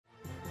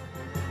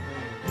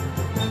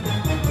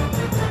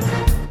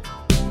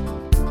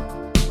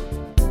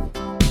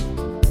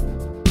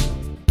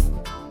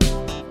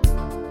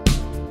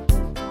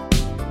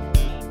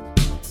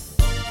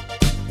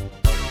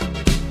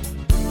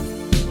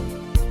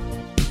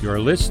You're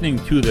listening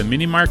to the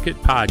Mini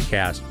Market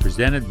Podcast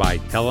presented by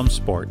Tellem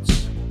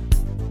Sports.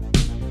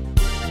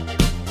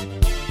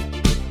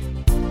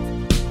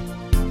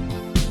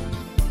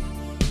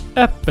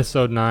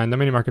 Episode 9, the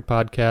Mini Market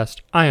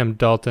Podcast. I am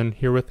Dalton,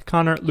 here with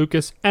Connor,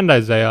 Lucas, and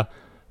Isaiah.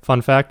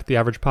 Fun fact, the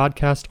average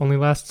podcast only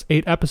lasts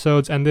 8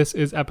 episodes, and this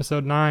is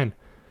episode 9.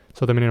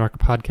 So the Mini Market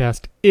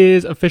Podcast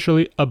is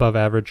officially above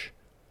average.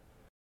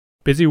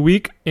 Busy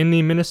week in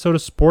the Minnesota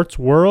sports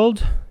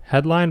world,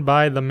 headlined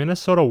by the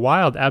Minnesota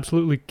Wild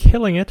absolutely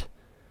killing it.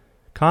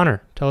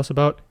 Connor, tell us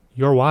about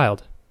your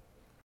Wild.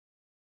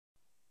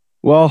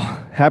 Well,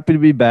 happy to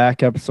be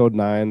back, episode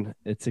 9.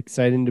 It's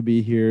exciting to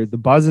be here. The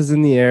buzz is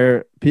in the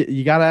air.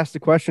 You got to ask the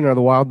question, are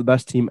the Wild the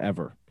best team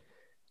ever?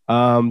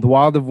 The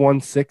Wild have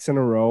won 6 in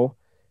a row,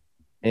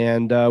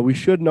 and we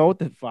should note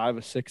that 5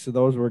 of 6 of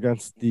those were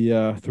against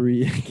the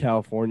 3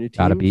 California teams.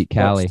 Got to beat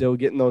Cali. Still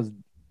getting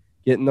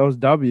those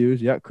W's.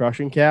 Yeah,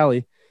 crushing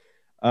Cali.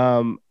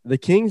 The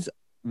Kings,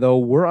 though,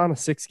 we're on a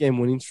 6-game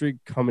winning streak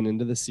coming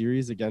into the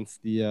series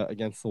against the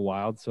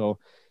Wild, so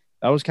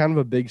that was kind of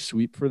a big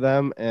sweep for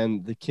them,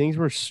 and the Kings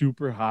were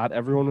super hot.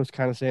 Everyone was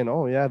kind of saying,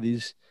 "Oh yeah,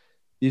 these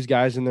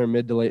guys in their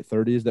mid to late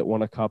 30s that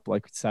won a cup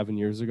like 7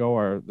 years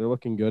ago they're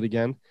looking good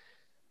again."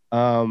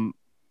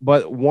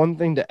 But one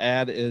thing to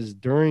add is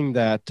during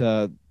that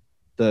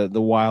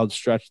the Wild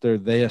stretch there,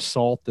 they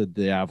assaulted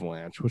the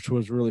Avalanche, which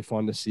was really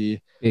fun to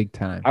see. Big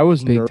time. I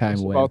was nervous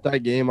about that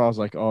game. I was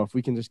like, "Oh, if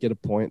we can just get a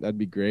point, that'd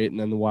be great." And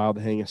then the Wild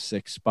hang a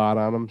 6 spot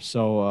on them.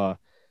 So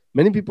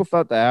many people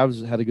thought the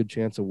Avs had a good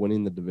chance of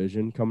winning the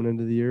division coming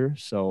into the year.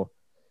 So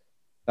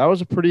that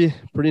was a pretty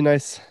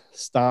nice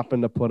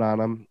stomping to put on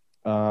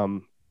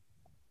them.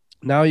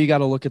 Now you got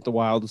to look at the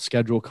Wild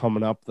schedule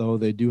coming up, though.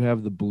 They do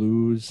have the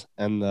Blues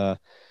and the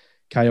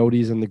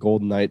Coyotes and the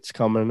Golden Knights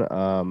coming.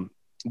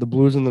 The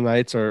Blues and the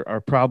Knights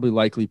are probably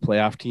likely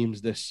playoff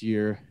teams this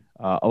year.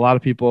 A lot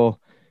of people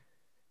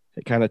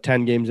kind of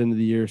 10 games into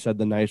the year said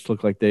the Knights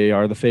look like they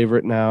are the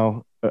favorite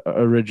now.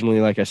 Originally,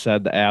 like I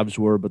said, the Avs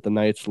were, but the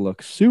Knights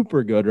look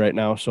super good right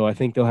now. So I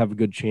think they'll have a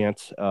good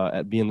chance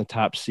at being the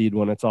top seed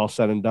when it's all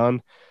said and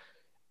done.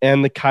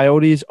 And the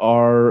Coyotes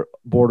are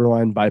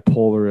borderline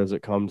bipolar as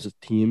it comes to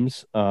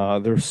teams.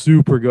 They're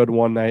super good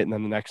one night, and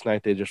then the next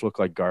night they just look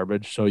like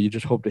garbage. So you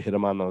just hope to hit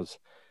them on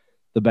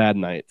the bad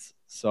nights.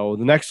 So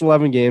the next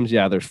 11 games,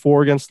 yeah, there's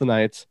 4 against the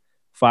Knights,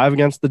 5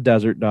 against the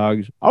Desert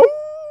Dogs,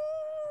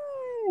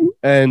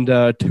 and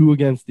 2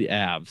 against the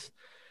Avs.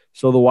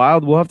 So the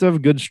Wild will have to have a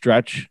good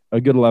stretch, a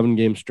good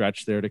 11-game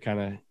stretch there to kind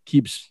of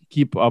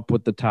keep up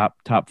with the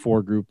top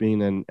 4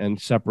 grouping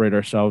and separate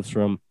ourselves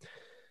from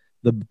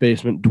the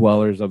basement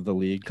dwellers of the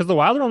league. Because the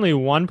Wild are only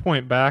 1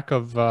 point back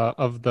of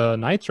the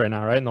Knights right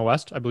now, right? In the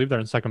West, I believe they're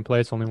in second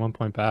place, only 1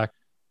 point back.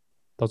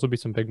 Those will be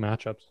some big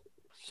matchups.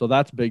 So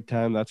that's big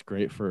time. That's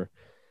great for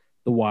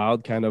the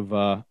Wild, kind of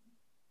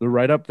they're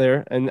right up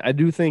there. And I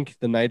do think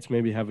the Knights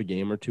maybe have a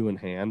game or 2 in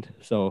hand,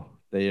 so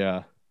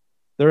they're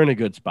in a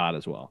good spot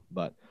as well.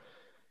 But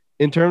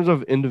in terms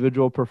of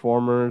individual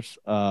performers,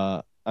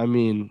 I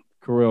mean,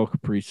 Kirill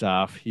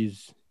Kaprizov,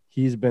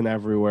 he's been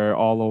everywhere,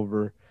 all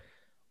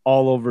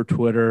over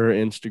Twitter,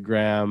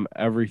 Instagram,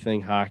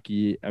 everything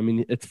hockey. I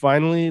mean, it's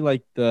finally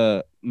like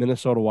the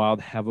Minnesota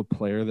Wild have a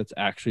player that's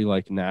actually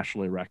like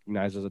nationally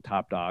recognized as a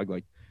top dog.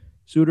 Like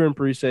Suter and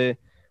Parise,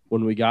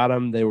 when we got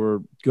them, they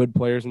were good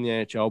players in the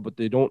NHL, but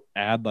they don't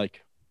add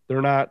like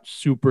they're not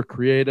super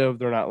creative.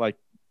 They're not like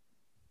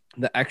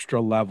the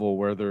extra level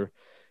where they're,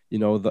 you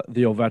know, the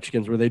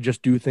Ovechkins, where they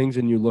just do things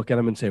and you look at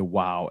them and say,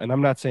 wow. And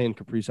I'm not saying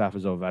Kaprizov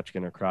is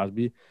Ovechkin or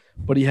Crosby,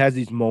 but he has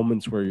these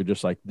moments where you're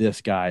just like,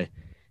 this guy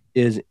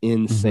is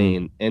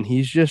insane. Mm-hmm. And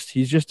he's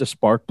just a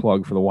spark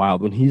plug for the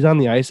Wild. When he's on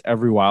the ice,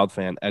 every Wild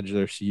fan edge of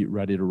their seat,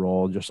 ready to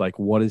roll, just like,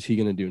 what is he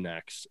going to do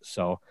next?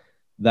 So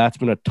that's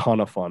been a ton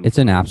of fun. It's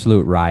an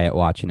absolute riot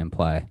watching him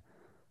play.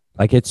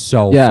 Like, it's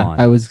so fun.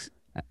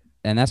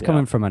 And that's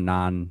coming from a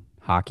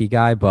non-hockey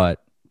guy,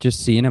 but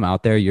just seeing him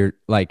out there, you're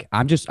like,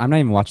 I'm not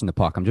even watching the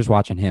puck. I'm just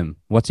watching him.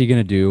 What's he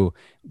gonna do?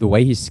 The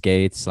way he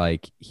skates,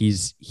 like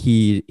he's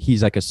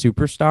like a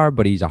superstar,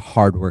 but he's a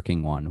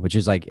hardworking one, which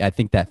is like, I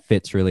think that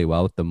fits really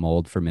well with the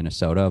mold for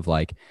Minnesota of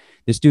like,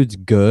 this dude's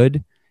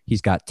good.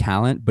 He's got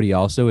talent, but he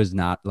also is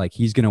not like,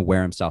 he's gonna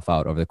wear himself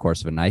out over the course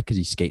of a night because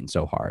he's skating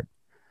so hard.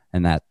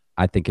 And that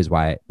I think is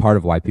part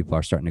of why people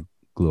are starting to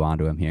glue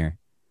onto him here.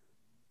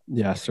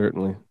 Yeah,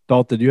 certainly.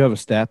 Dalt, did you have a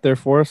stat there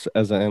for us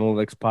as an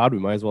analytics pod? We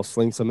might as well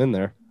sling some in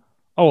there.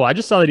 Oh, I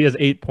just saw that he has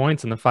 8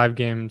 points in the 5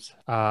 games,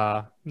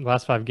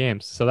 last 5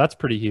 games. So that's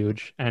pretty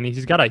huge. And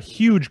he's got a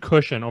huge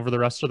cushion over the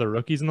rest of the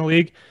rookies in the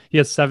league. He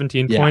has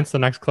 17 points. The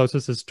next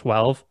closest is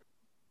 12.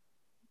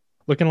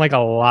 Looking like a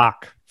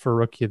lock for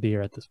Rookie of the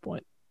Year at this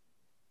point.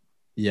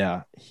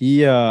 Yeah,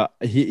 he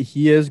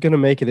is going to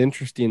make it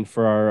interesting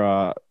for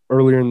our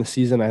earlier in the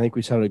season. I think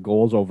we set a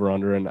goals over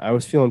under, and I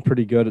was feeling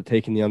pretty good at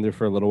taking the under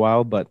for a little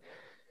while, but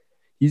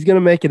he's going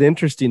to make it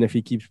interesting if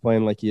he keeps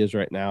playing like he is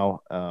right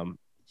now.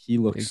 He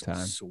looks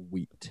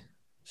sweet.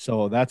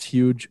 So that's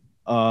huge.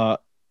 Kind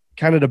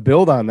of to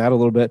build on that a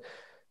little bit,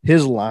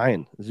 his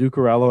line,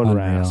 Zuccarello and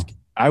Rask,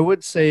 I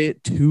would say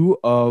two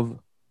of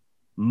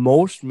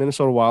most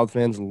Minnesota Wild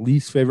fans'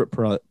 least favorite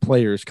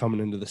players coming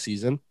into the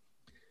season.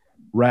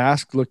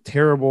 Rask looked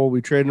terrible.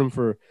 We traded him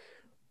for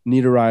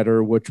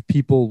Niederreiter, which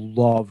people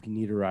loved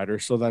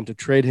Niederreiter. So then to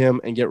trade him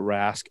and get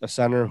Rask, a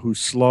center who's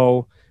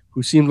slow,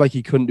 who seemed like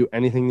he couldn't do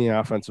anything in the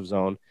offensive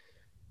zone,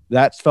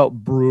 that felt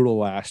brutal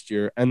last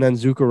year. And then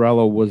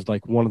Zuccarello was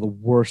like one of the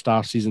worst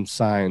offseason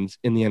signs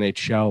in the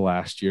NHL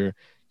last year.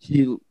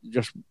 He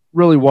just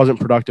really wasn't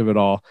productive at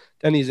all.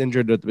 Then he's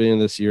injured at the beginning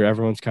of this year.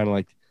 Everyone's kind of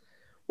like,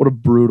 what a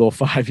brutal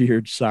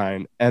 5-year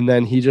sign. And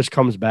then he just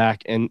comes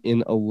back, and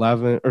in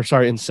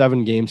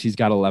 7 games, he's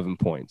got 11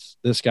 points.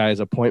 This guy is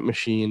a point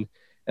machine.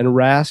 And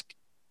Rask,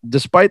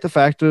 despite the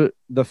fact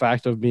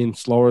of being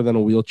slower than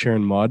a wheelchair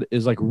in mud,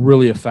 is like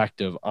really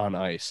effective on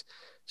ice.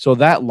 So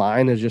that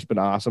line has just been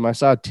awesome. I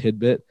saw a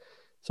tidbit.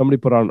 Somebody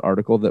put out an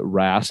article that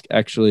Rask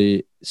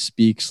actually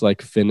speaks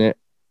like Finnish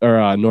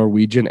or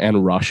Norwegian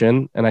and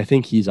Russian, and I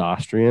think he's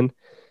Austrian.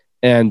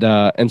 And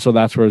so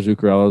that's where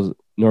Zuccarello's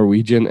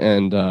Norwegian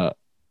and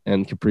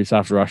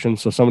Kaprizov's Russian.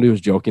 So somebody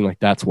was joking like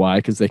that's why,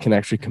 because they can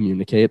actually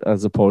communicate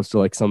as opposed to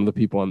like some of the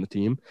people on the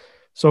team.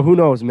 So who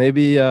knows?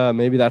 Maybe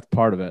that's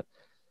part of it.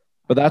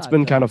 But that's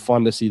been kind of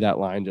fun to see that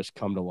line just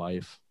come to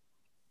life.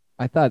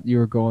 I thought you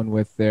were going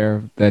with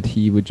there that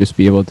he would just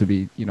be able to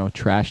be,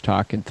 trash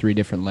talk in 3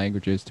 different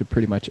languages to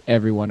pretty much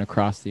everyone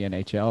across the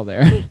NHL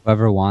there.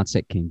 Whoever wants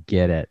it can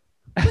get it.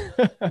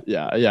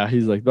 Yeah.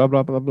 He's like blah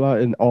blah blah blah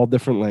in all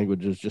different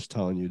languages, just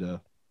telling you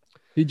to.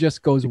 He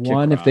just goes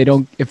one. If they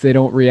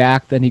don't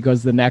react, then he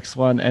goes the next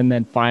one, and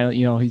then finally,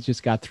 he's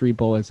just got 3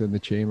 bullets in the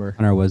chamber.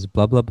 Hunter, was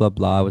blah blah blah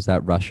blah. Was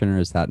that Russian or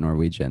is that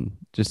Norwegian?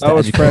 That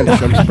was French.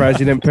 I'm surprised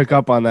you didn't pick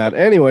up on that.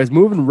 Anyways,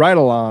 moving right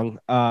along.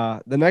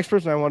 The next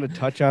person I wanted to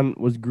touch on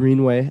was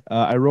Greenway.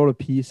 I wrote a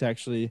piece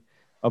actually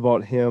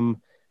about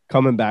him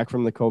coming back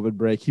from the COVID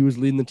break. He was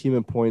leading the team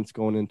in points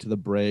going into the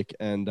break,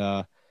 and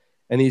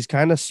he's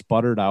kind of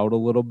sputtered out a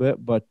little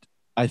bit, but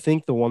I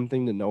think the one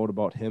thing to note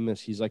about him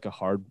is he's like a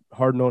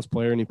hard-nosed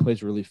player, and he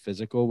plays really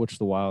physical, which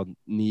the Wild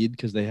need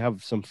because they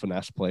have some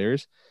finesse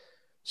players.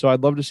 So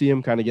I'd love to see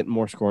him kind of get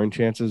more scoring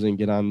chances and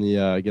get on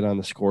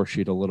the score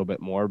sheet a little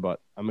bit more. But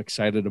I'm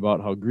excited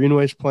about how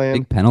Greenway's playing.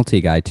 Big penalty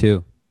guy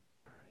too.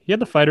 He had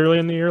the fight early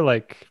in the year,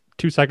 like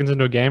 2 seconds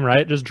into a game,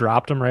 right? Just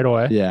dropped him right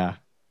away. Yeah.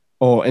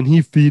 Oh, and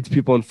he feeds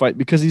people in fight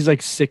because he's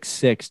like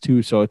 6'6"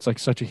 too, so it's like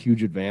such a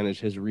huge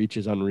advantage. His reach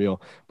is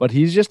unreal, but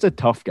he's just a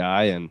tough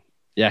guy, and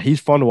yeah, he's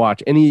fun to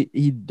watch, and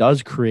he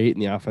does create in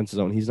the offensive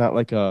zone. He's not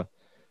like a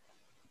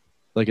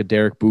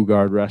Derek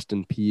Bugard, rest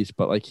in peace,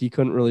 but like he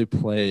couldn't really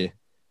play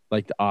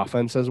like the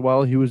offense as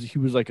well. He was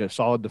like a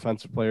solid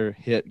defensive player,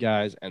 hit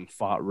guys and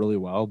fought really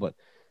well. But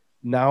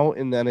now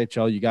in the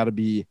NHL, you got to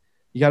be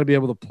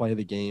able to play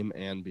the game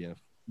and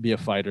be a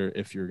fighter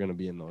if you're going to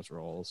be in those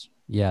roles.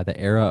 Yeah, the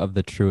era of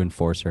the true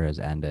enforcer has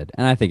ended,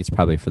 and I think it's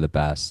probably for the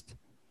best.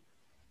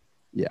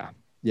 Yeah.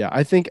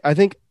 I think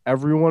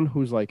everyone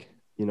who's like,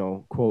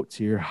 quotes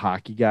here,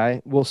 hockey guy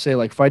will say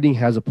like fighting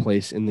has a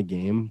place in the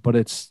game, but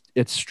it's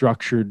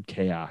structured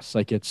chaos.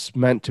 Like it's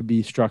meant to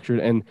be structured,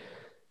 and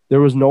there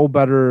was no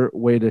better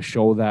way to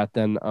show that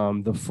than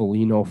the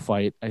Foligno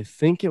fight. I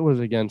think it was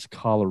against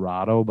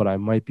Colorado, but I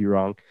might be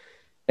wrong.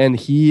 And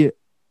he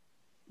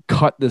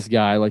cut this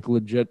guy, like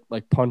legit,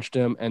 like punched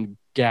him and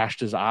gashed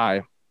his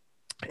eye.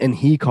 And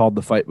he called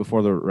the fight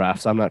before the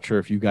refs. I'm not sure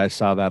if you guys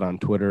saw that on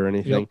Twitter or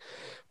anything,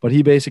 but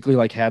he basically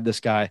like had this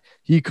guy.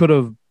 He could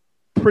have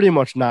pretty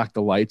much knocked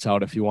the lights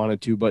out if he wanted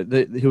to, but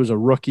he was a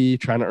rookie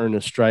trying to earn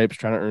his stripes,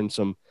 trying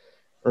to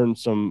earn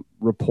some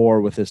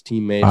rapport with his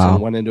teammates,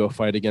 and went into a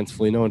fight against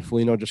Foligno, and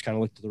Foligno just kind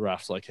of looked at the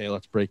refs like, hey,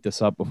 let's break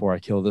this up before I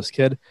kill this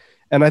kid.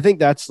 And I think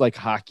that's like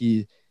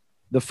hockey,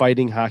 the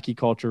fighting hockey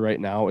culture right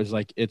now is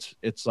like, it's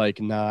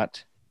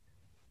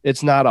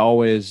not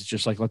always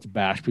just like, let's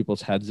bash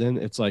people's heads in.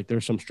 It's like,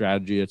 there's some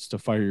strategy. It's to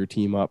fire your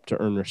team up,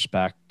 to earn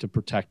respect, to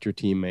protect your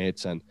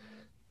teammates. And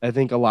I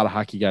think a lot of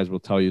hockey guys will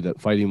tell you that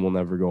fighting will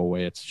never go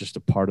away. It's just a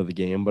part of the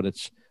game, but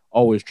it's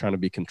always trying to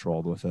be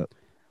controlled with it.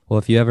 Well,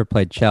 if you ever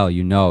played Chell,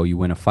 you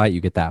win a fight, you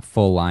get that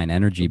full line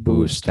energy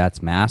boost.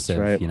 That's massive.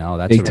 That's right.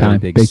 That's a really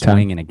big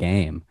swing in a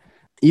game.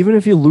 Even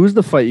if you lose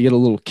the fight, you get a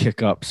little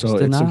kick up. So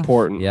it's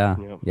important.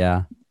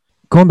 Yeah.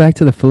 Going back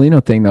to the Foligno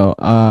thing, though,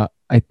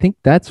 I think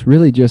that's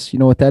really just,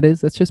 what that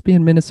is? That's just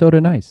being Minnesota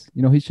nice.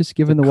 He's just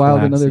giving the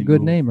Wild another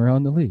good name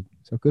around the league.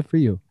 So good for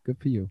you. Good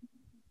for you.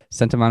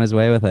 Sent him on his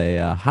way with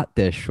a hot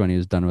dish when he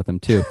was done with him,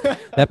 too.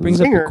 That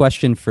brings up a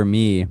question for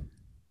me.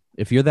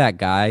 If you're that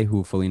guy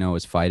who Foligno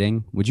is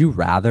fighting, would you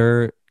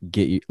rather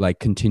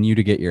continue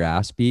to get your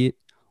ass beat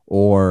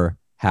or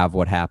have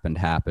what happened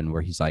happen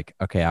where he's like,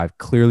 okay, I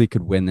clearly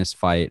could win this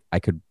fight. I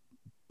could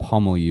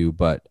pummel you,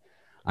 but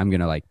I'm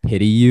going to like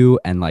pity you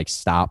and like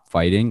stop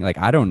fighting. Like,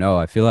 I don't know.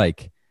 I feel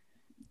like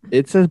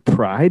it's a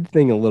pride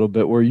thing a little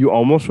bit where you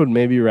almost would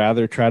maybe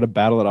rather try to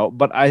battle it out.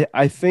 But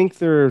I think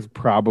there's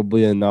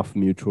probably enough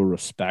mutual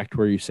respect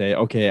where you say,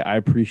 okay, I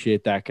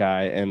appreciate that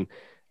guy.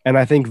 And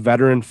I think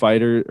veteran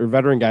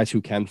guys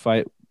who can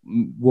fight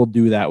will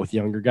do that with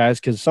younger guys,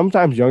 because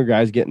sometimes younger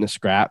guys get in a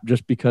scrap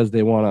just because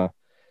they want to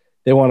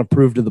they want to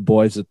prove to the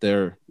boys that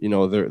they're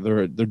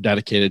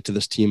dedicated to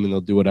this team and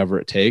they'll do whatever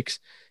it takes.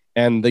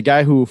 And the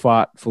guy who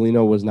fought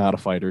Foligno was not a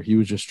fighter. He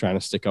was just trying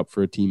to stick up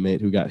for a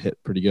teammate who got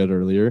hit pretty good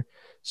earlier.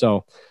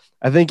 So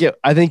I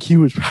think he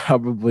was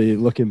probably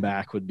looking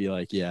back would be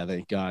like, yeah,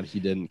 thank God he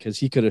didn't, because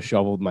he could have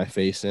shoveled my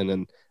face in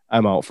and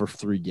I'm out for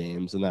 3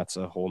 games, and that's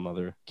a whole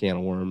nother can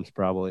of worms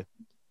probably.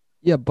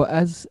 Yeah, but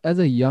as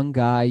a young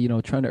guy,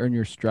 trying to earn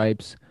your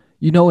stripes,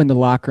 in the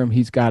locker room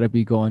he's got to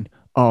be going,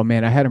 oh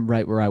man, I had him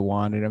right where I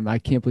wanted him. I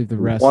can't believe the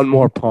rest. One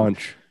more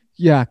punch.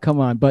 Yeah, come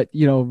on. But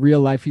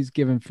real life, he's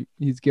giving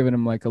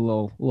him like a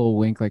little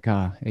wink, like,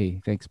 hey,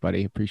 thanks,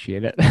 buddy,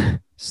 appreciate it.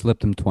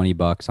 Slipped him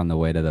 $20 on the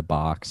way to the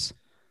box.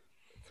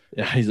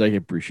 Yeah, he's like, I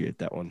appreciate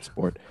that one,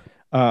 sport.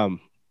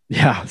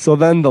 Yeah. So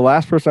then the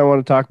last person I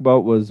want to talk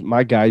about was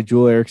my guy,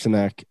 Joel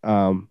Erikssonek.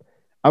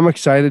 I'm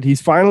excited.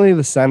 He's finally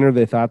the center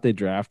they thought they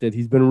drafted.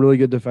 He's been a really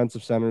good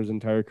defensive center his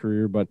entire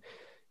career, but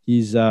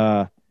he's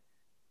killing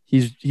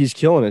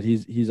it.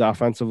 He's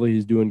offensively,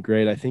 he's doing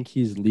great. I think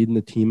he's leading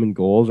the team in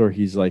goals, or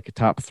he's like a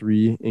top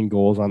 3 in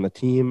goals on the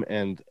team,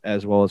 and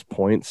as well as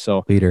points.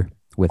 So leader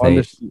with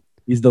 8.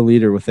 He's the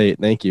leader with 8.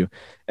 Thank you.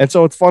 And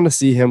so it's fun to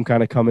see him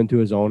kind of come into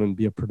his own and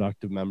be a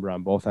productive member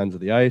on both ends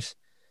of the ice.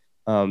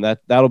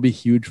 That'll be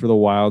huge for the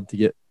Wild to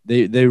get.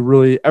 They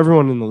really,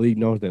 everyone in the league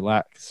knows they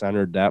lack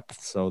center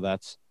depth, so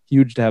that's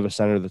huge to have a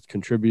center that's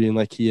contributing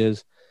like he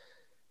is.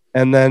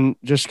 And then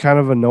just kind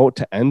of a note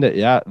to end it.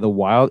 Yeah, the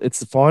Wild,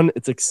 it's fun,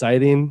 it's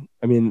exciting.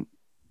 I mean,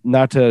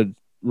 not to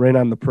rain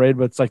on the parade,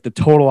 but it's like the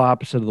total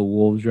opposite of the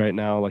Wolves right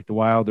now. Like the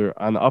Wild are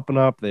on the up and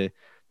up. They're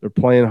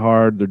playing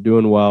hard, they're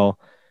doing well,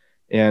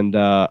 and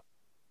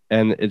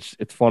it's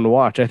fun to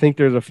watch. I think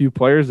there's a few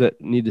players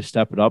that need to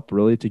step it up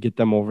really to get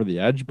them over the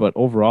edge, but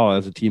overall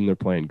as a team they're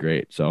playing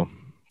great. So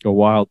go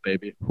Wild,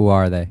 baby. Who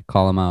are they?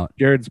 Call them out.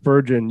 Jared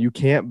Spurgeon, you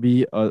can't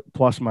be a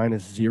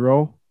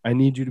 ±0. I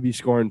need you to be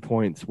scoring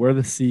points. Wear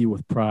the C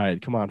with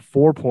pride. Come on,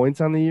 4 points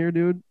on the year,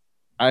 dude.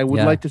 I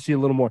would like to see a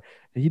little more.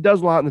 He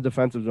does a lot in the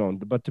defensive zone,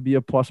 but to be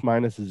a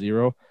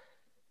 ±0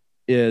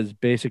 is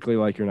basically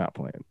like you're not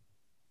playing.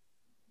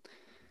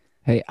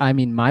 Hey, I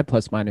mean, my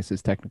plus-minus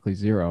is technically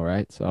 0,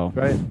 right? So,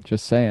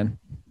 just saying.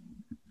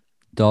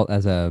 Dalt,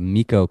 as a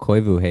Mikko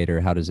Koivu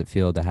hater, how does it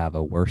feel to have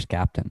a worse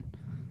captain?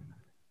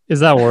 Is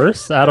that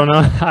worse? I don't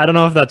know. I don't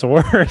know if that's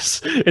worse.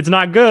 It's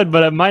not good,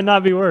 but it might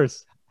not be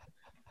worse.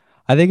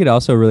 I think it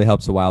also really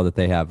helps the Wild that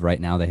they have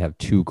right now. They have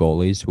 2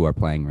 goalies who are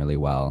playing really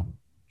well.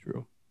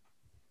 True.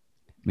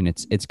 I mean,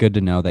 it's good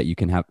to know that you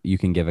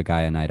can give a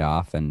guy a night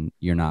off, and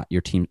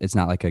your team. It's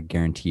not like a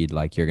guaranteed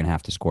like you're gonna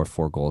have to score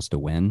 4 goals to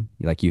win.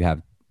 Like you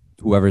have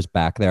whoever's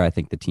back there. I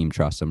think the team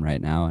trusts them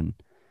right now, and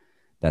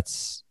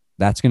that's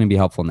going to be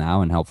helpful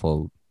now and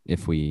helpful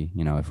if we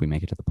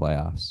make it to the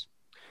playoffs.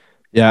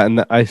 Yeah,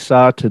 and I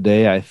saw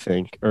today, I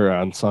think, or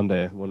on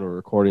Sunday when we're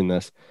recording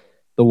this,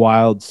 the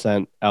Wild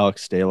sent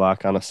Alex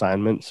Stalock on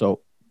assignment,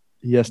 so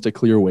he has to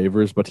clear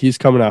waivers, but he's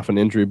coming off an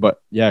injury. But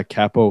yeah,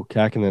 Capo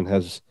Kakinen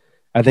has,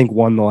 I think,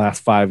 won the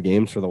last 5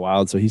 games for the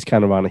Wild, so he's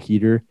kind of on a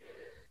heater.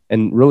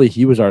 And really,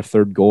 he was our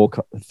third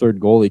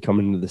goalie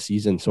coming into the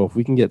season. So if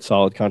we can get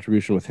solid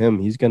contribution with him,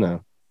 there's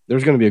gonna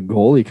be a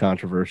goalie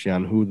controversy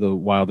on who the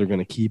Wild are going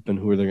to keep and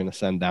who they're going to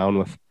send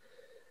down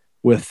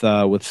with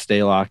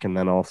Stalock, and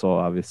then also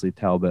obviously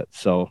Talbot.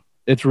 So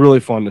it's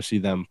really fun to see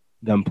them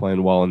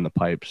playing well in the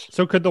pipes.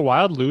 So could the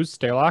Wild lose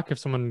Stalock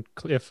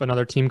if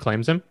another team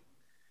claims him?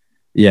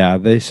 Yeah,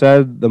 they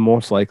said the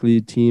most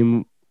likely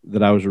team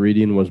that I was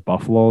reading was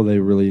Buffalo. They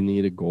really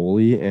need a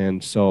goalie,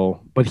 and so,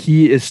 but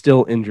he is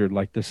still injured.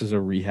 Like this is a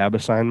rehab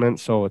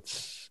assignment, so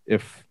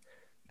if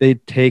they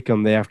take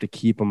him, they have to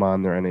keep him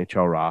on their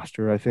NHL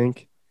roster, I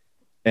think,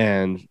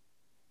 and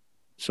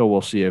so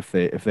we'll see if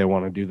they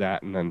want to do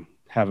that, and then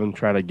have him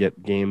try to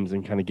get games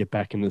and kind of get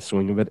back in the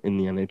swing of it in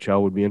the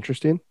NHL would be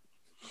interesting.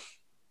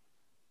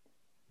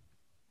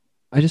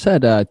 I just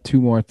had 2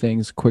 more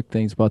quick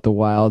things about the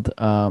Wild.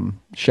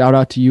 Shout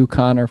out to you,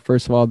 Connor.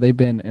 First of all, they've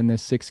been in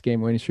this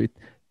 6-game winning streak.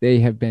 They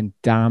have been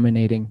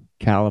dominating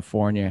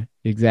California.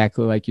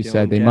 Exactly like you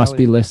said. They must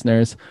be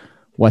listeners.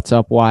 What's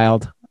up,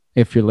 Wild?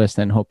 If you're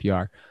listening, hope you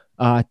are.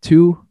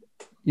 2,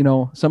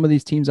 some of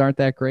these teams aren't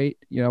that great.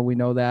 We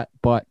know that,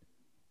 but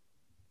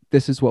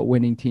this is what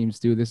winning teams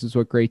do. This is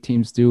what great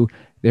teams do.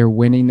 They're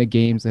winning the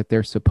games that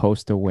they're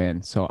supposed to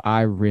win. So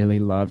I really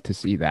love to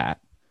see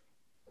that.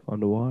 Fun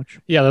to watch.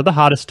 Yeah, they're the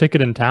hottest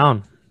ticket in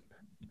town.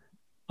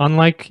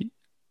 Unlike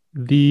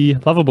the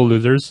lovable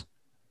losers,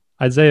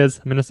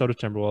 Isaiah's Minnesota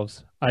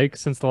Timberwolves. Ike,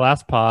 since the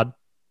last pod,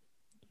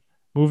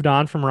 moved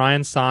on from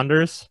Ryan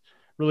Saunders.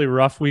 Really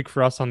rough week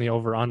for us on the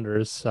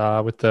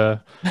over-unders with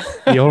the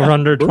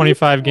over-under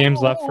 25 games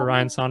left for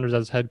Ryan Saunders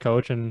as head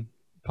coach, and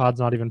pod's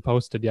not even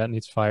posted yet and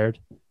he's fired.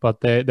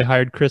 But they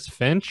hired Chris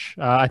Finch.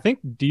 I think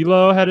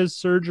D'Lo had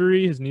his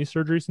knee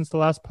surgery since the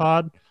last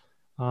pod.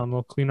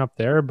 We'll clean up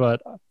there,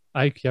 but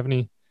Ike, you have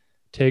any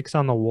takes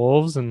on the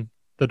Wolves and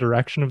the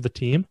direction of the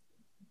team?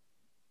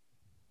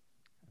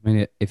 I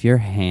mean, if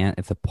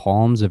the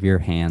palms of your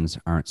hands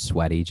aren't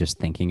sweaty just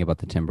thinking about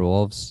the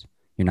Timberwolves,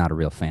 you're not a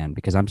real fan,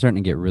 because I'm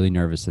starting to get really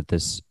nervous that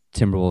this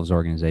Timberwolves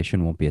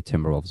organization won't be a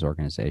Timberwolves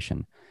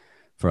organization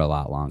for a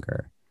lot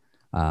longer.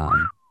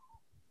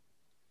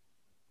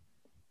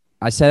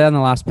 I said on the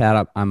last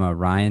pad, I'm a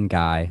Ryan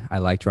guy. I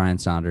liked Ryan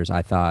Saunders.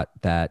 I thought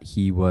that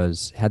he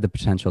had the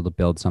potential to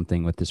build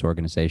something with this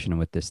organization and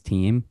with this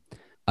team.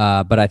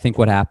 But I think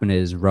what happened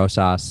is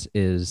Rosas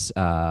is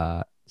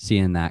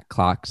seeing that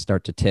clock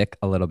start to tick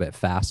a little bit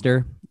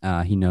faster.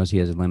 He knows he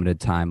has limited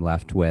time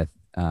left with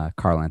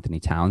Karl Anthony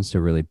Towns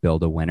to really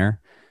build a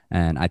winner.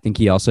 And I think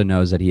he also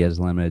knows that he has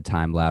limited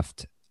time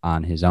left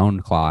on his own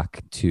clock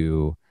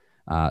to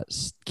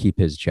keep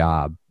his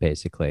job,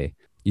 basically.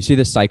 You see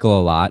this cycle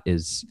a lot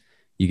is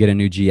you get a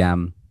new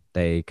GM,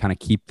 they kind of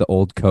keep the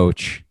old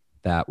coach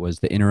that was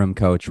the interim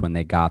coach when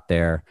they got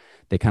there.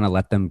 They kind of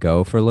let them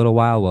go for a little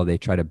while they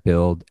try to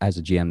build, as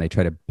a GM, they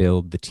try to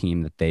build the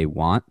team that they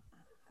want.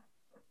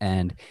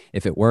 And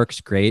if it works,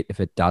 great. If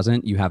it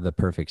doesn't, you have the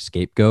perfect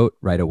scapegoat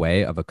right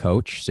away of a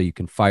coach. So you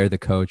can fire the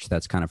coach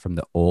that's kind of from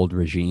the old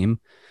regime,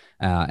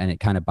 and it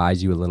kind of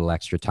buys you a little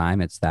extra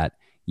time. It's that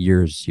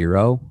year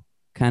zero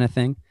kind of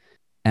thing.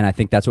 And I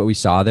think that's what we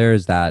saw there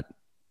is that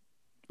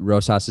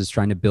Rosas is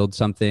trying to build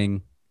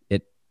something.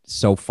 It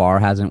so far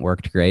hasn't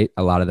worked great.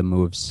 A lot of the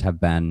moves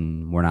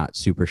we're not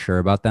super sure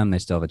about them. They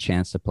still have a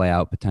chance to play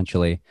out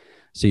potentially.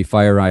 So you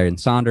fire Ryan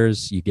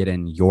Saunders, you get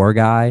in your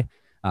guy,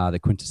 the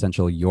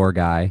quintessential your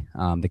guy,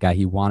 the guy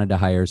he wanted to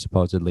hire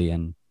supposedly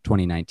in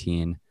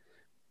 2019.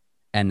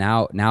 And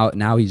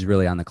now he's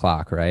really on the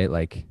clock, right?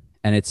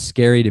 And it's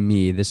scary to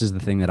me. This is the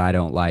thing that I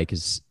don't like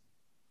is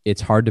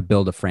it's hard to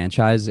build a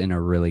franchise in a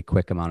really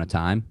quick amount of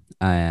time.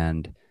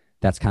 And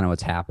that's kind of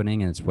what's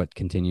happening. And it's what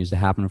continues to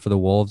happen for the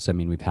Wolves. I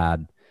mean, we've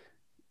had,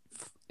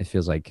 it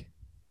feels like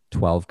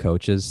 12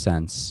 coaches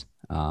since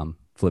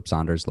Flip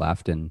Saunders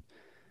left in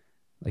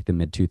like the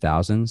mid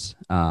 2000s.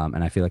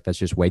 And I feel like that's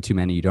just way too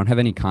many. You don't have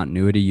any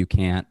continuity. You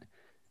can't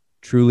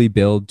truly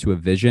build to a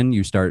vision.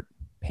 You start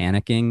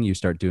panicking. You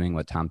start doing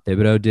what Tom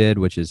Thibodeau did,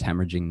 which is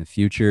hemorrhaging the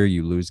future.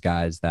 You lose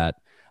guys that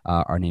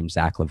are named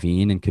Zach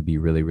LaVine and could be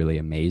really, really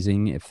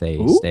amazing if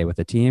they stay with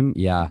the team.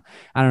 Yeah.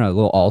 I don't know, a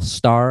little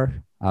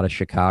all-star out of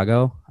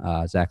Chicago,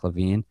 Zach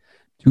LaVine.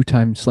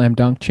 2-time slam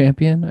dunk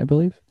champion, I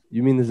believe.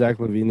 You mean the Zach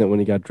LaVine that when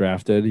he got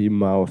drafted, he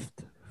mouthed,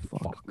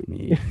 fuck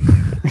me.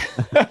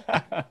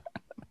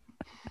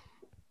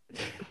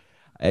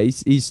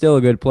 He's still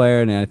a good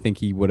player, and I think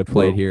he would have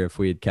played here if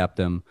we had kept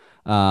him.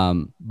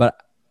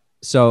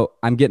 So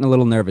I'm getting a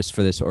little nervous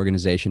for this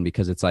organization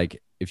because it's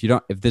like,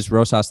 if this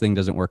Rosas thing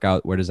doesn't work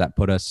out, where does that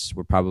put us?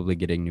 We're probably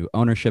getting new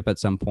ownership at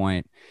some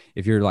point.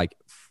 If you're like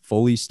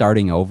fully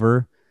starting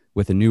over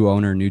with a new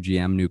owner, new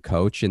GM, new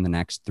coach in the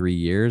next 3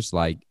 years,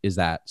 like, is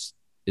that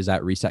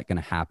reset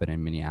going to happen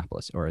in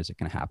Minneapolis or is it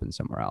going to happen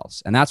somewhere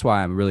else? And that's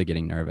why I'm really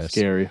getting nervous.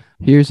 Scary.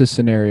 Here's a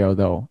scenario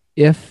though.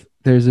 If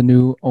there's a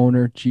new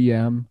owner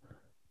GM,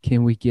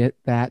 can we get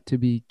that to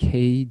be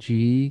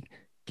KG?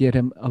 Get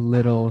him a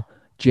little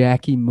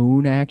Jackie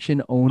Moon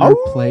action, owner,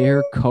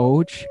 player,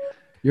 coach.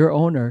 Your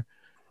owner,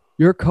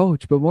 your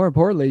coach, but more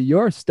importantly,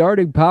 your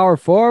starting power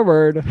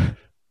forward,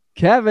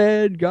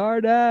 Kevin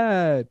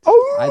Garnett.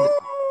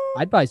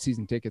 I'd buy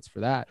season tickets for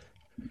that.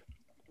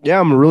 Yeah,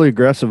 I'm a really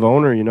aggressive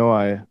owner. You know,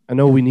 I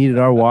know we needed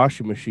our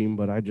washing machine,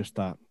 but I just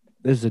thought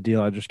this is a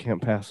deal I just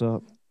can't pass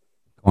up.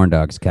 Corn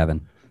dogs,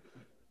 Kevin.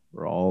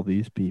 For all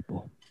these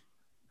people.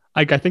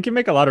 I think you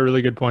make a lot of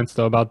really good points,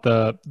 though, about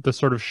the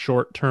sort of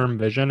short-term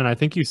vision. And I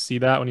think you see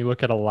that when you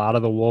look at a lot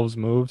of the Wolves'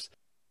 moves.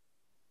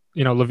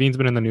 You know, Levine's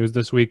been in the news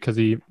this week because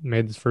he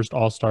made his first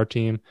all-star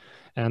team.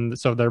 And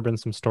so there have been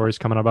some stories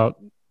coming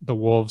about the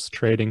Wolves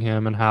trading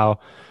him and how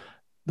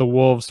the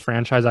Wolves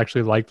franchise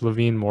actually liked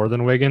Levine more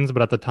than Wiggins.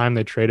 But at the time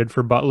they traded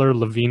for Butler,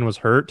 Levine was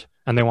hurt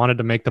and they wanted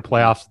to make the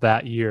playoffs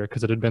that year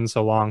because it had been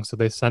so long. So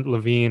they sent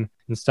Levine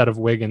instead of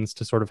Wiggins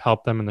to sort of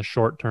help them in the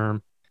short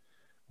term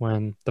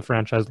when the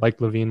franchise liked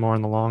Levine more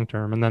in the long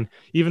term. And then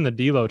even the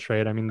D'Lo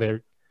trade, I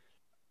mean,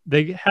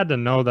 they had to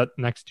know that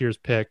next year's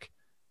pick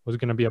was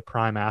going to be a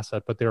prime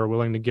asset, but they were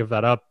willing to give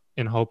that up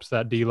in hopes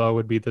that D'Lo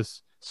would be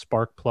this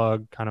spark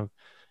plug kind of,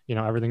 you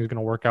know, everything's going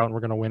to work out and we're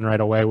going to win right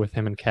away with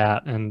him and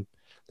Cat. And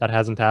that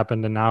hasn't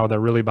happened. And now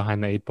they're really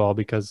behind the 8 ball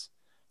because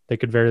they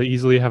could very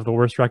easily have the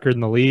worst record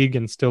in the league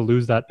and still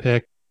lose that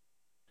pick.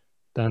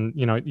 Then,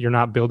 you know, you're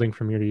not building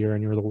from year to year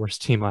and you were the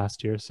worst team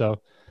last year. So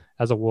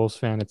as a Wolves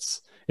fan,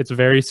 it's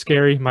very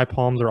scary. My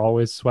palms are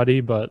always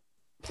sweaty, but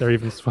they're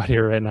even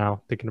sweatier right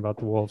now thinking about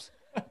the Wolves.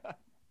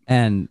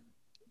 And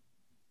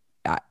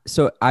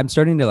so I'm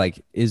starting to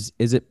like, is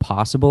it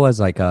possible as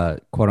like a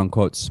quote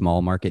unquote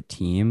small market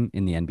team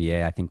in the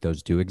NBA? I think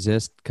those do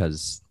exist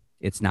because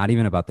it's not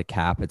even about the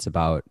cap. It's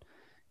about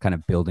kind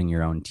of building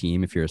your own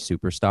team. If you're a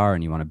superstar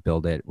and you want to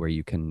build it where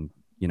you can,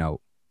 you know,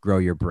 grow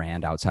your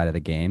brand outside of the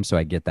game. So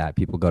I get that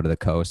people go to the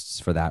coasts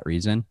for that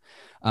reason.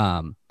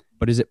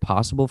 But is it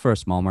possible for a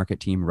small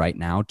market team right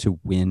now to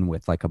win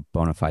with like a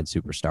bona fide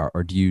superstar?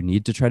 Or do you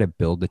need to try to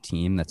build a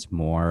team that's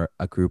more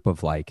a group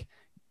of like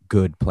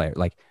good players,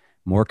 like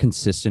more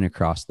consistent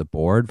across the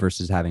board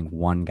versus having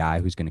one guy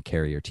who's going to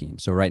carry your team?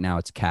 So right now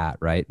it's Cat,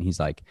 right? And he's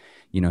like,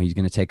 you know, he's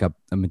going to take up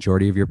a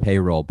majority of your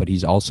payroll, but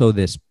he's also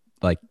this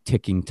like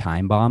ticking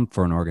time bomb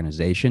for an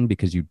organization,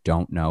 because you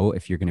don't know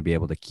if you're going to be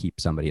able to keep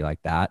somebody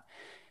like that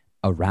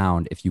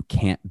around if you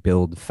can't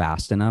build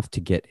fast enough to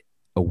get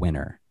a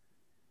winner.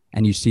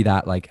 And you see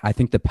that, like, I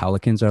think the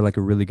Pelicans are like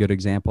a really good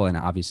example. And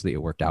obviously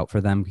it worked out for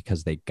them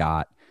because they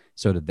got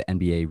sort of the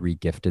NBA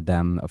re-gifted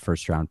them a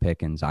first round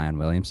pick in Zion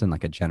Williamson,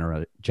 like a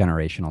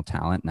generational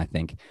talent. And I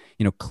think,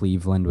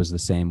 Cleveland was the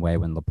same way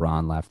when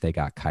LeBron left, they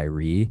got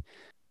Kyrie.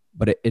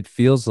 But it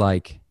feels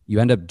like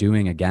you end up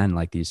doing, again,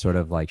 like these sort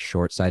of like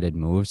short-sighted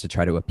moves to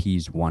try to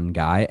appease one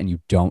guy, and you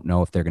don't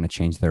know if they're going to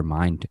change their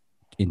mind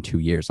in 2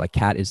 years. Like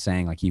Kat is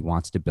saying, like he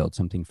wants to build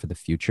something for the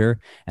future,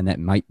 and that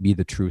might be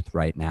the truth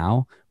right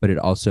now, but it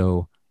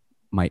also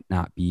might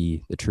not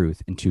be the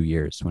truth in 2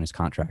 years when his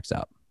contract's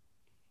up.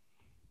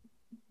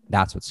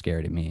 That's what's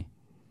scary to me.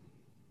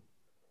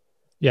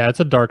 Yeah,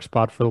 it's a dark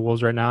spot for the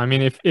Wolves right now. I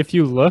mean, if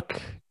you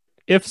look,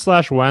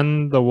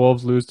 when the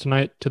Wolves lose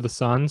tonight to the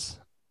Suns,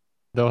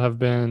 they'll have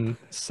been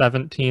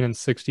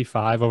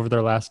 17-65 over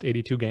their last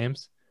 82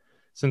 games.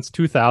 Since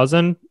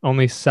 2000,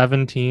 only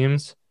 7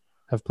 teams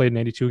have played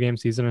an 82-game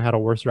season and had a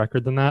worse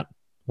record than that,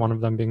 one of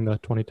them being the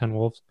 2010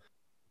 Wolves.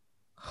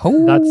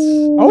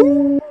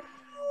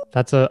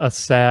 That's a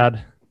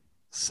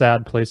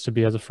sad place to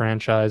be as a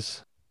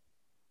franchise.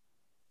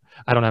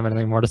 I don't have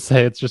anything more to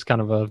say. It's just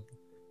kind of a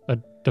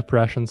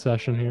depression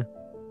session here.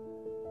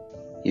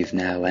 You've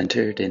now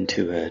entered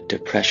into a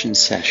depression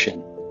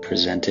session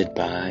presented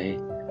by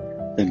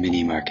the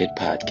Mini Market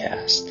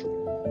Podcast.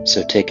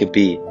 So take a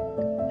beat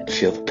and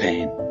feel the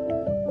pain.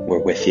 We're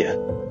with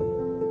you.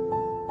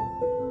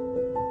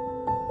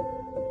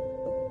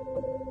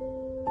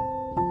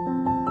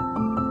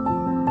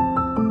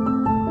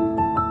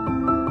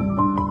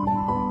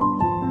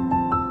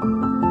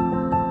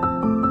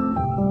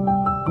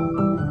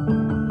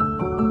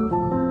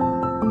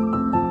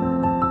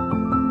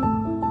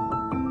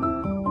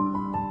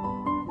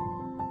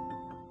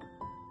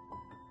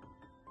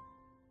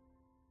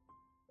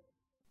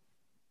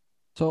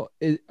 So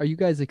are you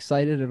guys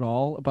excited at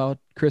all about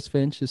Chris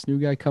Finch, this new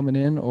guy coming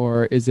in?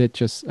 Or is it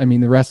just, I mean,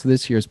 the rest of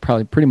this year is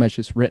probably pretty much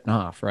just written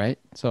off, right?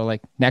 So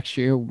like next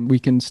year we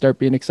can start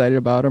being excited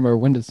about him, or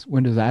when does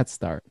that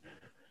start?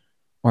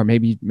 Or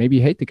maybe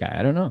you hate the guy.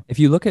 I don't know. If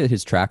you look at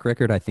his track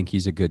record, I think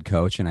he's a good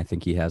coach, and I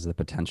think he has the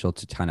potential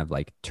to kind of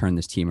like turn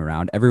this team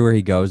around. Everywhere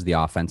he goes, the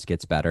offense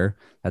gets better.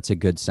 That's a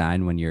good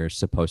sign when you're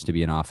supposed to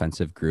be an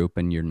offensive group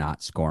and you're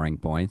not scoring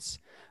points.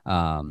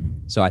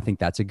 So I think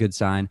that's a good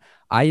sign.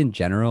 I, in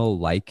general,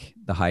 like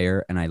the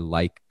hire, and I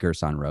like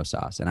Gerson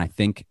Rosas. And I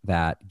think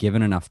that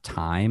given enough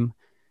time,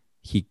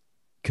 he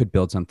could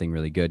build something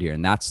really good here.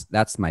 And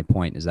that's my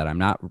point, is that I'm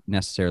not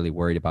necessarily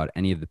worried about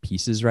any of the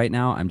pieces right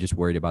now. I'm just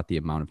worried about the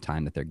amount of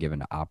time that they're given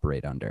to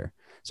operate under.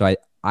 So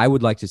I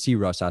would like to see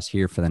Rosas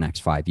here for the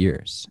next 5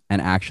 years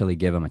and actually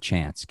give him a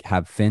chance.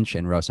 Have Finch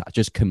and Rosas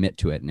just commit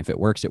to it. And if it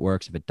works, it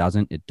works. If it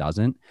doesn't, it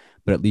doesn't.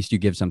 But at least you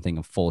give something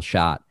a full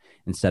shot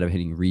instead of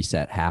hitting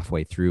reset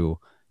halfway through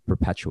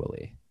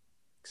perpetually.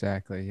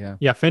 Exactly. Yeah.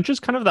 Yeah. Finch is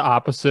kind of the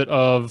opposite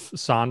of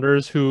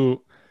Saunders,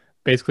 who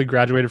basically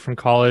graduated from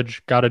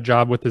college, got a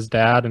job with his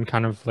dad, and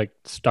kind of like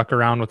stuck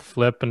around with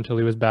Flip until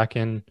he was back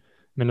in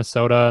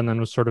Minnesota, and then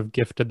was sort of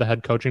gifted the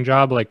head coaching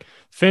job. Like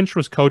Finch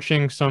was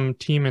coaching some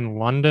team in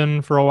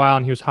London for a while,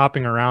 and he was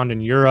hopping around in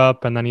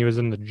Europe, and then he was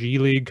in the G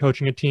League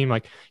coaching a team.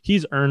 Like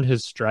he's earned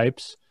his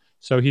stripes.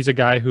 So he's a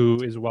guy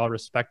who is well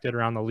respected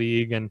around the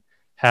league and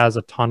has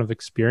a ton of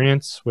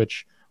experience,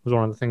 which was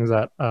one of the things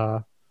that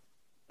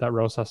that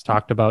Rosas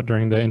talked about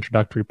during the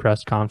introductory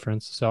press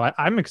conference. So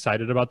I'm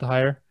excited about the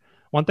hire.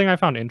 One thing I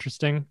found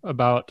interesting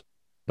about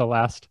the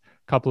last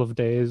couple of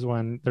days,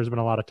 when there's been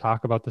a lot of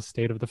talk about the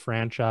state of the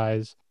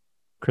franchise,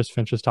 Chris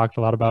Finch has talked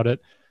a lot about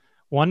it.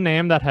 One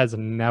name that has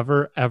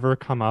never, ever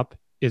come up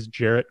is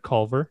Jarrett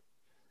Culver.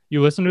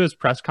 You listen to his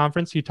press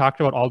conference, he talked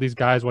about all these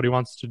guys, what he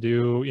wants to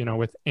do,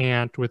 with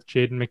Ant, with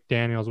Jaden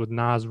McDaniels, with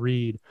Naz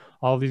Reid,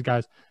 all of these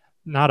guys.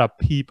 Not a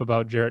peep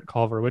about Jarrett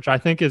Culver, which I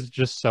think is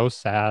just so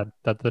sad,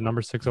 that the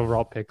number 6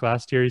 overall pick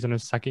last year, he's in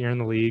his second year in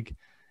the league,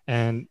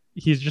 and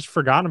he's just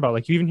forgotten about.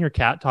 Like, you even hear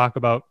Kat talk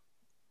about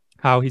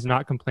how he's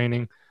not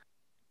complaining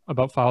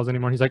about fouls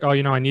anymore. He's like, oh,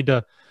 I need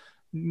to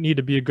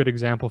be a good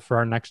example for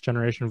our next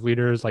generation of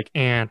leaders, like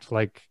Ant,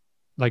 like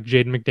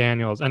Jaden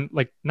McDaniels, and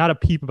like not a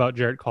peep about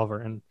Jarrett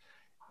Culver. And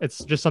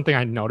it's just something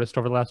I noticed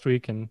over the last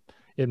week, and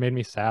it made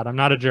me sad. I'm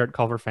not a Jarrett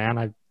Culver fan.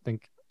 I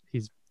think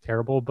he's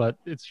terrible, but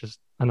it's just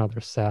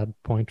another sad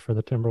point for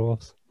the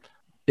Timberwolves.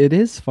 It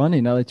is funny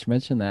now that you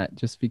mention that,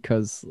 just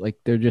because like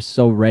they're just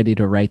so ready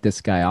to write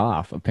this guy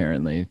off,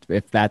 apparently.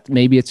 If that,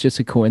 maybe it's just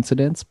a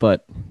coincidence,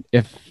 but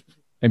if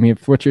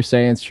what you're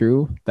saying is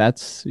true,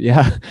 that's,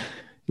 yeah,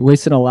 you're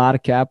wasting a lot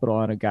of capital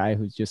on a guy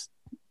who's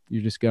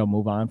you're just gonna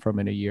move on from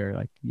in a year.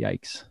 Like,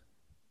 yikes.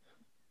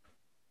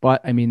 But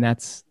I mean,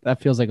 that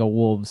feels like a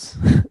Wolves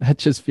that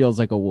just feels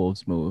like a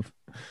Wolves move.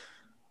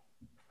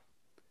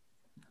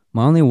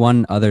 My only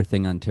one other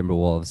thing on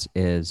Timberwolves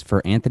is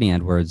for Anthony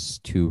Edwards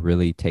to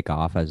really take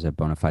off as a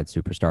bona fide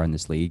superstar in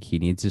this league, he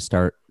needs to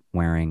start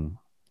wearing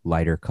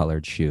lighter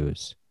colored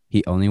shoes.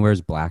 He only wears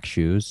black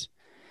shoes.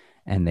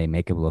 and they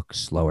make him look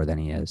slower than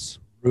he is.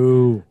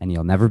 Ooh. And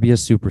you'll never be a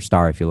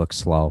superstar if you look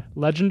slow.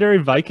 Legendary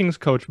Vikings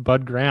coach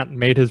Bud Grant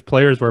made his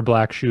players wear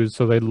black shoes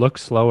so they look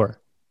slower.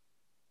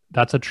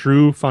 That's a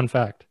true fun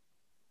fact.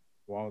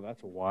 Wow,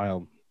 that's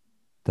wild.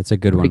 That's a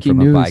good Breaking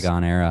one from news. a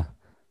bygone era.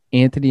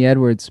 Anthony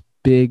Edwards,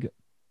 big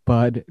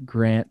Bud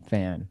Grant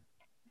fan.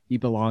 He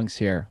belongs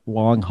here.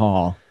 Long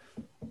haul.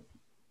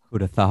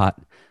 Who'd have thought?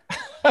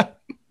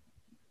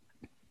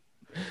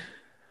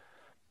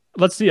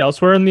 Let's see.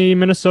 Elsewhere in the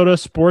Minnesota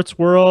sports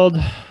world,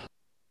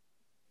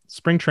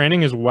 spring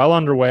training is well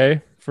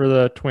underway for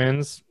the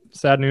Twins.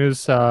 Sad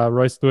news,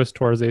 Royce Lewis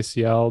tore his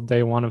ACL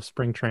day one of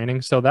spring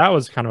training. So that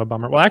was kind of a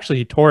bummer. Well, actually,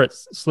 he tore it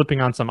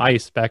slipping on some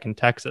ice back in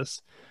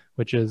Texas,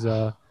 which is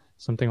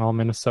something all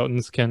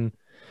Minnesotans can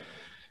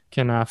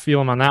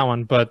feel him on that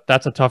one. But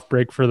that's a tough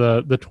break for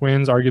the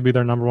Twins. Arguably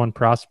their number one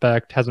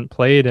prospect hasn't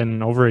played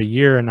in over a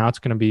year, and now it's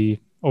going to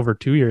be over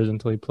 2 years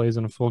until he plays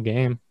in a full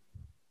game.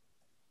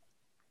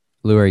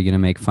 Lou, are you going to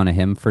make fun of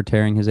him for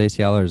tearing his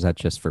ACL, or is that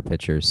just for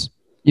pitchers?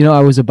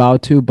 I was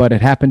about to, but it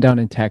happened down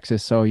in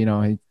Texas. So,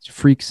 it's a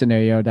freak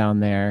scenario down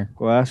there.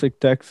 Classic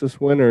Texas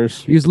winners.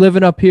 If he was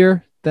living up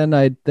here, then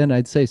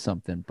I'd say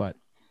something. But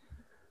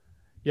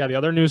yeah, the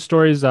other news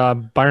story is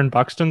Byron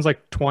Buxton's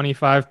like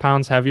 25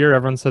 pounds heavier.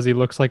 Everyone says he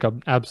looks like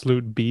an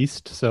absolute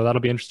beast. So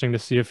that'll be interesting to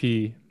see if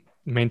he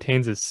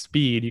maintains his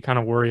speed. You kind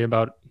of worry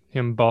about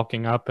him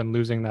bulking up and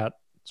losing that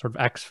sort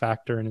of X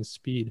factor in his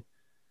speed.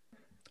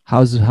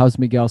 How's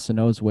Miguel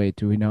Sano's weight?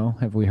 Do we know?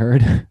 Have we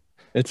heard?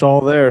 It's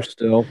all there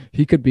still.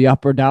 He could be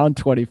up or down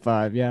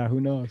 25. Yeah, who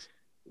knows?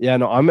 Yeah,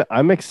 no,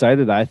 I'm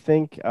excited. I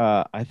think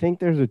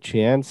there's a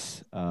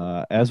chance,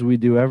 as we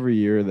do every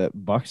year, that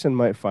Buxton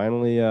might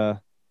finally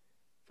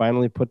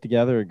put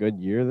together a good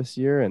year this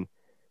year and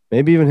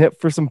maybe even hit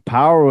for some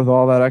power with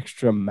all that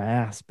extra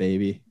mass,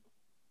 baby.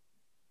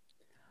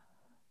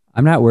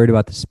 I'm not worried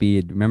about the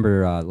speed.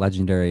 Remember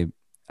legendary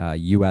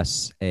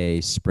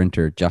USA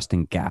sprinter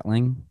Justin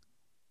Gatling?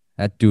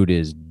 That dude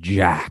is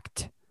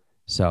jacked.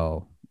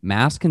 So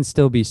mass can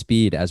still be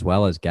speed as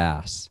well as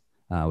gas,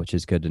 which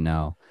is good to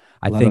know.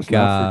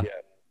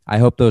 I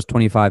hope those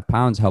 25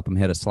 pounds help him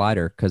hit a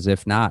slider, because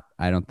if not,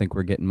 I don't think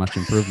we're getting much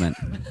improvement.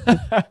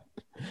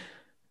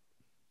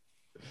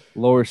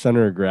 Lower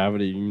center of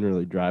gravity, you can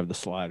really drive the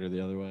slider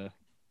the other way.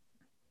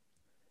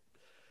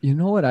 You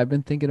know what I've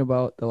been thinking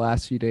about the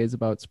last few days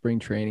about spring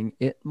training?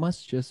 It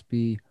must just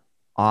be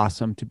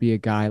awesome to be a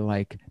guy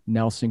like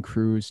Nelson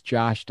Cruz,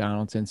 Josh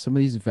Donaldson, some of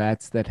these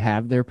vets that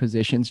have their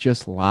positions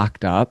just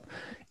locked up.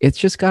 It's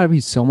just got to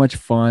be so much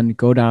fun.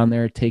 Go down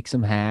there, take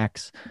some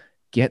hacks,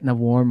 get in the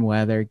warm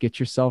weather, get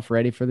yourself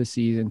ready for the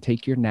season,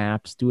 take your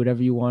naps, do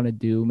whatever you want to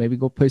do, maybe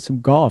go play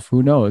some golf.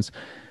 Who knows?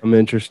 I'm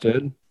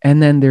interested. And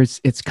then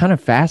it's kind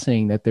of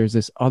fascinating that there's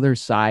this other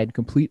side,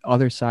 complete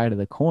other side of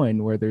the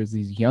coin, where there's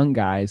these young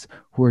guys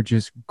who are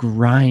just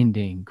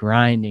grinding,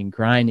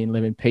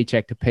 living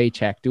paycheck to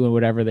paycheck, doing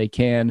whatever they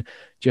can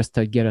just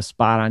to get a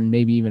spot on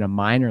maybe even a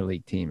minor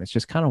league team. It's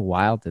just kind of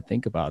wild to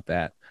think about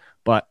that.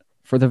 But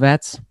for the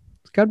vets,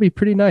 it's got to be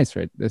pretty nice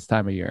right this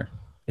time of year.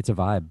 It's a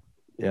vibe.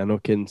 Yeah, no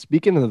kidding.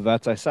 Speaking of the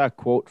vets, I saw a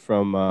quote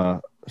from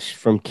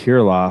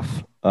Kirill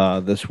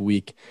this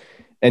week.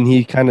 And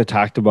he kind of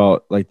talked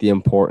about like the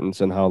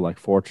importance and how like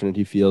fortunate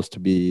he feels to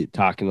be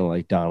talking to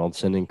like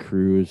Donaldson and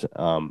Cruz,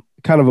 kind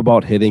of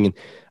about hitting. And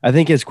I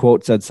think his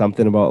quote said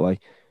something about like,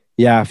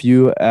 yeah, if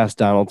you ask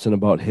Donaldson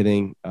about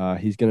hitting,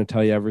 he's going to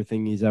tell you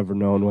everything he's ever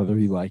known, whether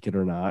you like it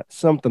or not,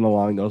 something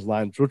along those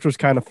lines, which was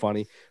kind of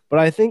funny. But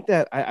I think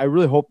that I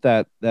really hope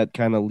that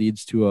kind of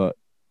leads to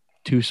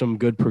some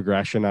good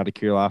progression out of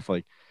Kirilloff.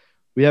 Like,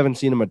 we haven't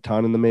seen him a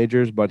ton in the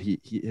majors, but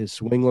his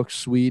swing looks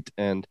sweet,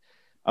 and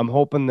I'm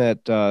hoping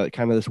that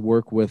kind of this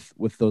work with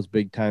those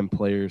big time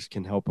players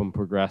can help him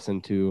progress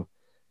into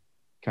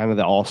kind of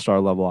the all-star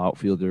level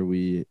outfielder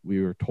we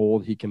were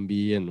told he can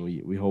be, and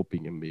we hope he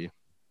can be.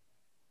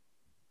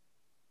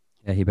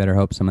 Yeah, he better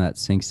hope some of that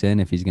sinks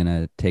in if he's going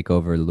to take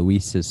over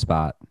Luis's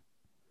spot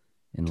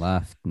in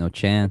left. No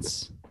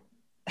chance.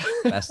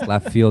 Best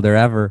left fielder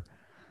ever.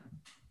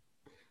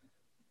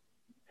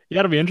 Yeah,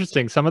 it'll be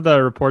interesting. Some of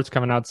the reports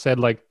coming out said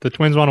like the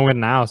Twins want to win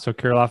now, so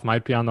Kirilloff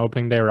might be on the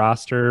opening day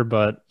roster.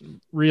 But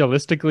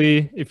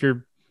realistically, if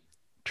you're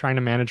trying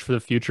to manage for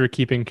the future,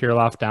 keeping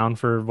Kirilloff down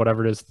for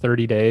whatever it is,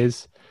 30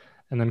 days,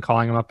 and then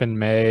calling him up in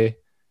May,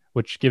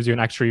 which gives you an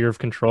extra year of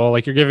control.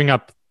 Like, you're giving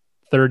up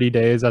 30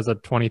 days as a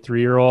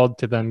 23-year-old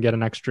to then get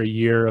an extra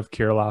year of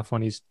Kirilloff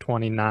when he's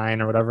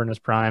 29 or whatever in his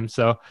prime.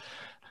 So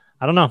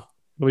I don't know.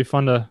 It'll be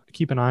fun to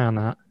keep an eye on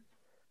that.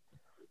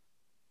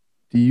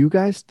 Do you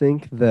guys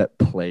think that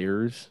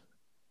players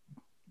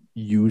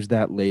use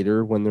that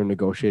later when they're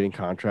negotiating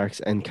contracts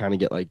and kind of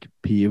get like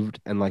peeved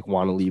and like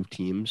want to leave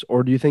teams?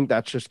 Or do you think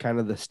that's just kind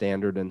of the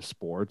standard in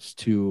sports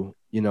to,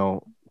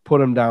 put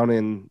them down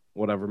in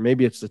whatever,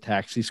 maybe it's the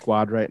taxi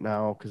squad right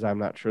now, because I'm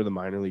not sure the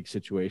minor league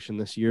situation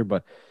this year,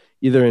 but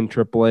either in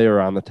AAA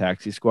or on the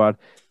taxi squad,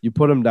 you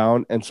put him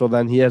down. And so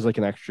then he has like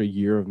an extra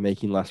year of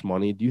making less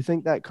money. Do you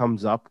think that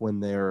comes up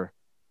when they're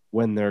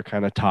when they're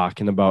kind of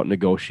talking about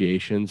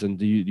negotiations? And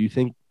do you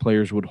think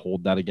players would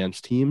hold that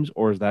against teams,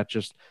 or is that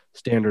just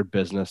standard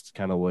business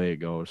kind of way it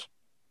goes?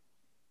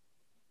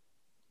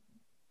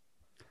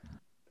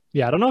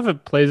 Yeah, I don't know if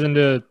it plays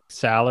into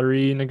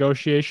salary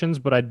negotiations,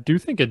 but I do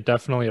think it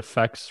definitely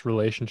affects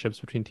relationships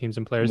between teams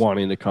and players.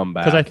 Wanting to come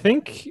back. Because I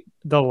think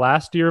the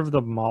last year of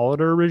the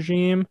Molitor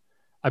regime,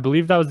 I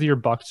believe that was the year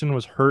Buxton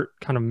was hurt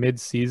kind of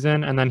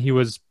mid-season, and then he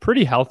was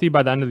pretty healthy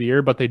by the end of the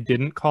year, but they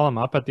didn't call him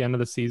up at the end of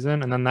the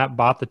season, and then that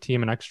bought the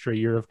team an extra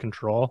year of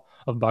control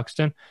of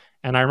Buxton.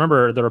 And I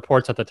remember the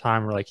reports at the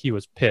time were like he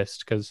was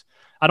pissed because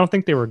I don't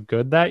think they were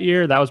good that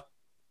year. That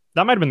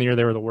might have been the year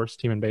they were the worst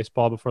team in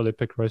baseball before they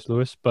picked Royce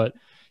Lewis, but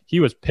he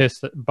was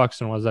pissed that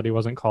Buxton was that he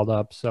wasn't called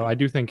up. So I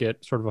do think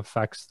it sort of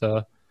affects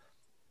the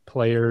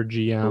player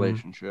GM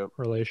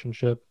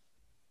relationship.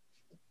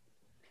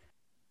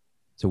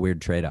 It's a weird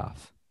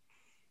trade-off.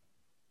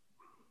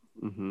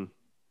 Mm-hmm.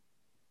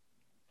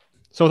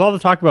 So with all the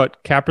talk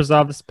about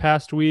Kaprizov this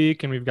past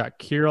week, and we've got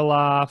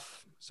Kirilov,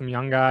 some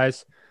young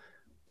guys,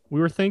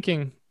 we were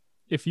thinking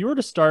if you were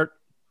to start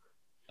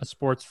a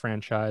sports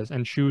franchise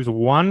and choose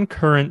one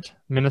current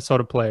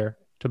Minnesota player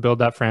to build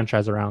that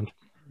franchise around,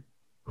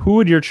 who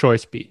would your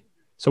choice be?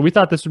 So we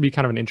thought this would be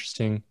kind of an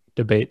interesting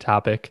debate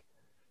topic.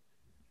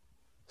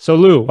 So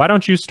Lou, why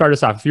don't you start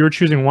us off? If you were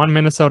choosing one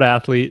Minnesota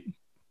athlete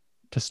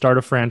to start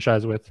a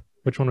franchise with,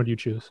 which one would you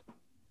choose?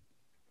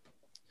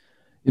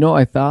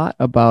 I thought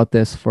about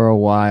this for a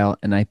while,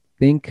 and I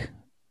think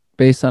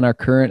based on our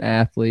current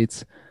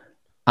athletes,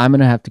 I'm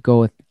going to have to go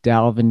with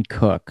Dalvin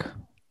Cook.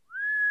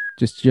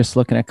 Just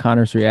looking at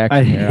Connor's reaction.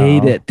 I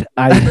hate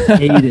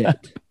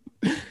it.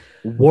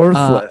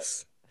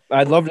 Worthless.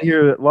 I'd love to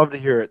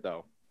hear it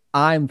though.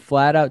 I'm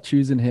flat out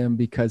choosing him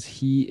because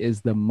he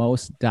is the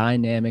most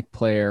dynamic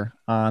player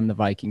on the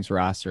Vikings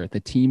roster. The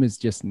team is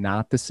just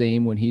not the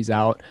same when he's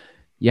out.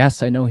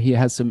 Yes, I know he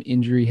has some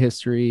injury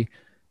history.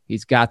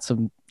 He's got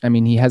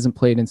he hasn't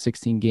played in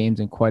 16 games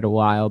in quite a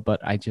while,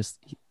 but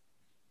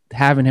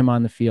having him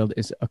on the field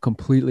is a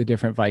completely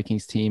different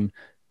Vikings team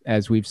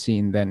as we've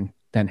seen than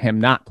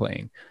him not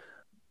playing.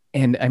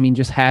 And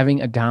just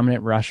having a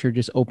dominant rusher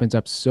just opens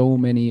up so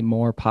many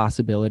more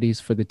possibilities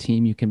for the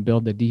team. You can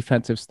build the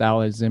defensive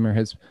style as Zimmer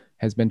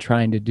has been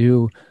trying to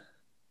do.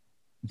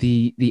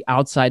 The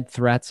outside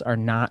threats are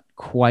not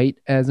quite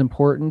as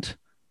important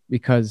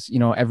because,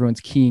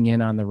 everyone's keying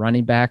in on the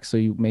running back. So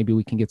maybe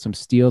we can get some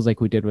steals like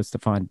we did with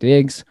Stephon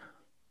Diggs.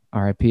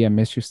 RIP, I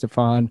miss you,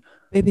 Stephon.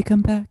 Baby,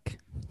 come back.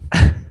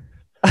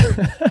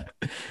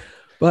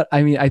 But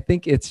I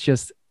think it's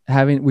just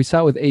we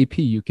saw it with AP,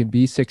 you can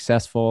be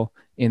successful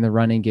in the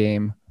running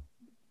game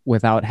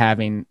without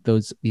having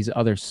these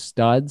other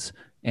studs.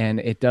 And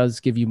it does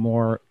give you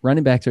more.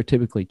 Running backs are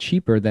typically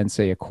cheaper than,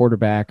 say, a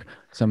quarterback,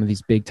 some of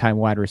these big time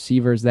wide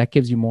receivers. That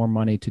gives you more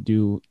money to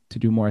do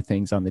more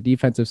things on the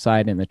defensive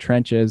side in the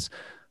trenches.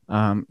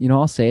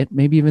 I'll say it,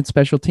 maybe even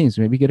special teams,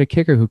 maybe get a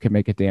kicker who can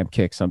make a damn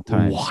kick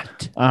sometimes.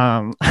 What?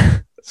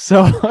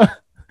 So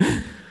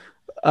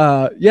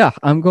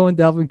I'm going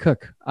Dalvin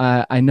Cook.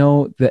 I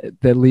know that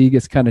the league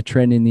is kind of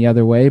trending the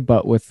other way,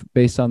 but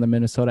based on the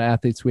Minnesota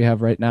athletes we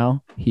have right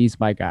now, he's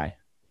my guy.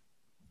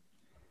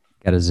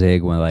 Got to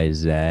zig when I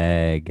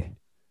zag.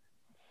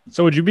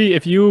 So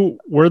if you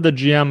were the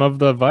GM of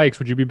the Vikes,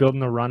 would you be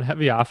building a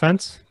run-heavy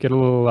offense? Get a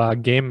little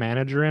game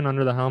manager in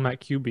under the helm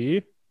at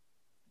QB?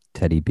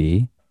 Teddy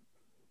B?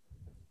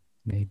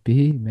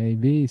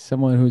 Maybe.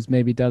 Someone who's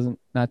maybe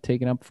not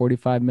taking up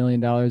 $45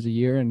 million a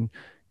year and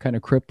kind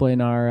of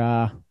crippling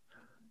our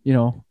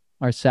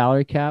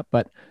salary cap.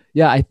 But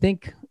yeah, I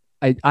think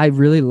I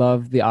really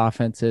love the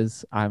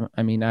offenses.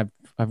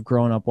 I've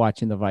grown up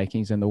watching the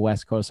Vikings and the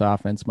West Coast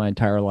offense my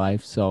entire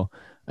life. So,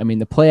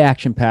 the play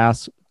action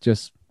pass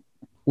just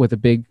with a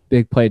big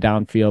play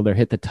downfield or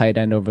hit the tight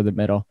end over the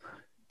middle.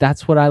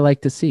 That's what I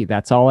like to see.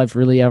 That's all I've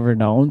really ever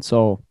known.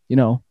 So,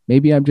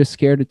 maybe I'm just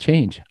scared to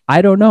change.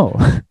 I don't know.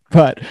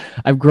 But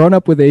I've grown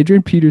up with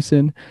Adrian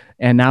Peterson,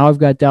 and now I've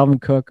got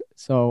Dalvin Cook.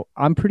 So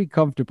I'm pretty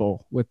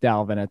comfortable with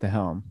Dalvin at the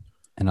helm.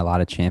 And a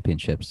lot of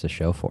championships to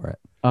show for it.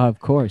 Of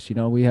course.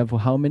 We have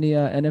how many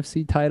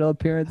NFC title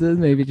appearances?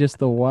 Maybe just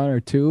the one or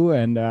two.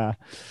 And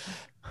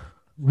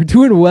we're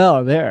doing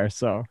well there.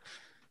 So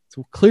it's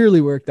clearly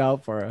worked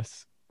out for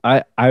us.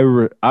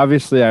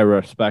 Obviously, I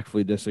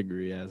respectfully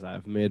disagree, as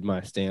I've made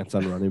my stance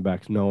on running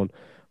backs known.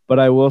 But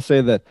I will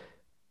say that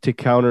to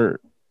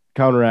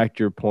counteract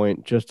your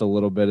point just a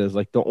little bit is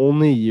like the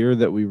only year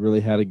that we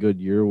really had a good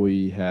year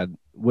we had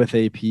with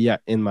AP,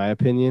 in my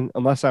opinion,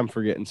 unless I'm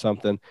forgetting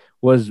something,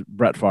 was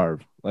Brett Favre.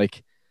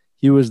 Like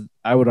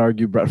I would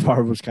argue Brett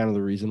Favre was kind of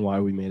the reason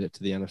why we made it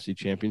to the NFC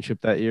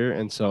Championship that year.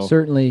 And so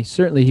certainly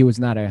he was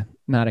not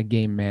a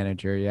game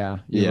manager. Yeah,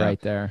 you're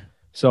right there.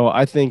 So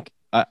I think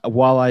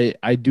while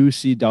I do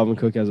see Dalvin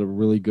Cook as a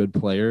really good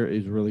player,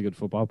 he's a really good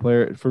football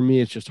player. For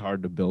me, it's just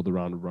hard to build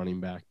around a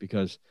running back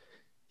because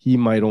he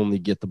might only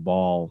get the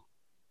ball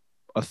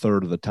a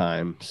third of the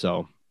time.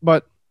 So,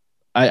 but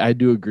I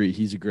do agree.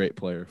 He's a great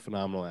player,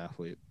 phenomenal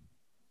athlete.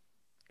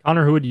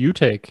 Connor, who would you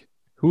take?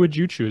 Who would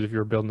you choose if you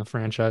were building the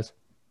franchise?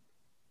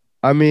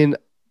 I mean,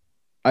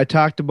 I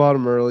talked about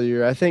him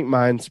earlier. I think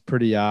mine's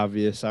pretty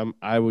obvious.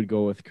 I would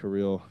go with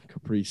Kirill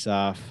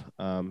Kaprizov.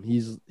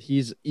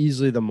 He's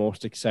easily the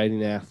most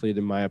exciting athlete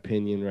in my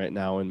opinion right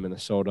now in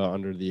Minnesota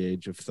under the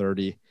age of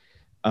 30.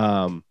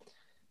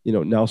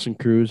 Nelson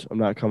Cruz, I'm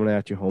not coming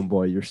at you,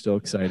 homeboy. You're still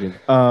exciting.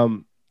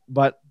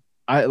 But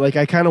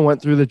I kind of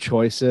went through the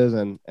choices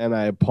and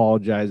I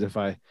apologize if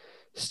I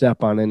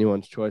step on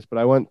anyone's choice, but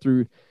I went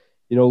through,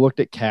 looked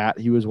at Cat.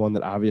 He was one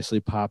that obviously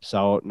pops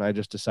out, and I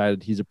just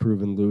decided he's a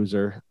proven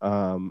loser.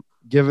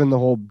 Given the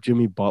whole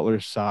Jimmy Butler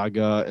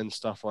saga and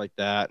stuff like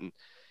that,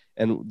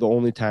 and the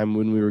only time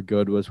when we were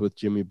good was with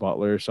Jimmy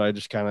Butler, so I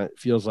just kind of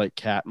feels like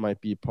Cat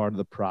might be part of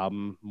the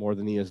problem more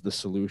than he is the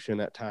solution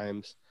at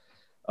times.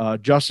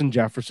 Justin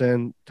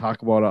Jefferson,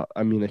 talk about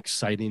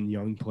exciting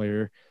young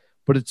player,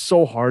 but it's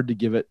so hard to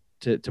give it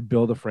to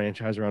build a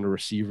franchise around a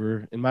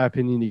receiver. In my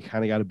opinion, you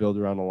kind of got to build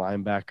around a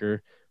linebacker,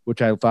 which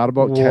I thought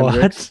about.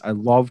 Kendricks. I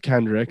love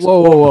Kendricks.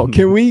 Whoa.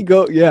 Can we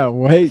go? Yeah,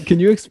 wait.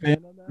 Can you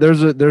expand on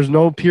that? There's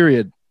no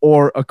period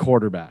or a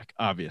quarterback,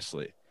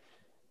 obviously.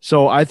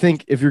 So I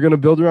think if you're going to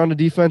build around a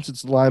defense,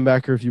 it's the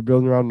linebacker. If you're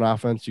building around an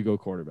offense, you go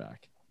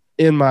quarterback,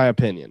 in my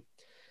opinion.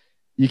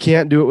 You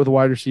can't do it with a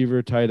wide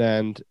receiver, tight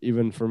end,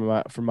 even for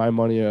my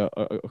money, a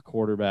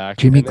quarterback.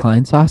 Jimmy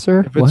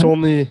Kleinsasser? If it's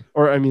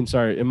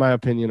in my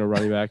opinion, a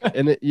running back.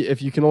 And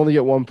if you can only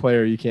get one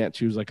player, you can't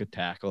choose like a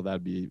tackle.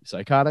 That'd be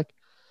psychotic.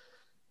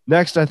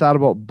 Next, I thought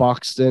about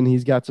Buxton.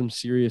 He's got some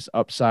serious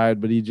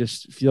upside, but he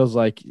just feels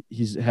like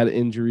he's had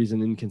injuries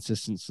and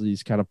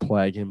inconsistencies kind of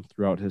plague him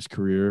throughout his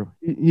career.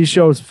 He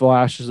shows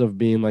flashes of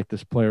being like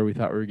this player we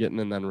thought we were getting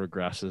and then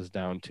regresses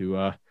down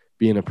to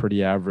being a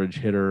pretty average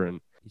hitter.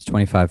 And he's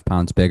 25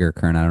 pounds bigger,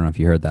 Kern. I don't know if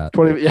you heard that.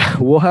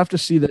 We'll have to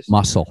see this.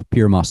 Muscle,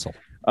 pure muscle.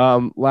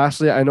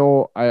 Lastly, I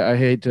know I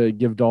hate to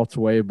give Daltz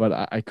away,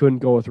 but I couldn't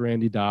go with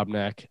Randy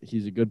Dobnak.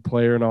 He's a good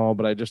player and all,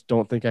 but I just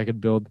don't think I could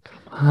build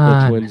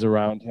the Twins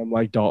around him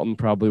like Dalton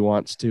probably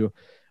wants to.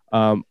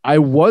 I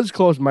was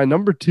close. My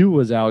number 2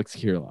 was Alex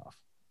Kirilloff.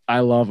 I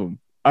love him.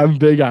 I'm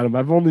big on him.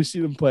 I've only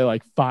seen him play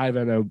like 5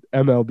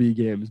 MLB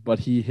games, but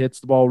he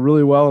hits the ball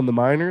really well in the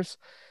minors,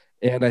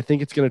 and I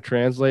think it's going to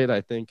translate. I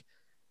think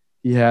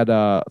he had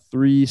a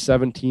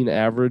 317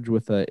 average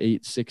with a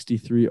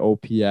 863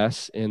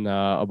 OPS in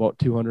about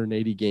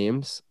 280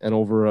 games and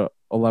over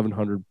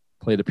 1,100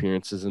 plate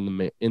appearances in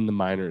the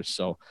minors.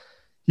 So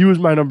he was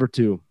my number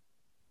 2.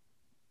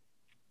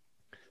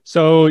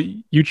 So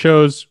you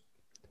chose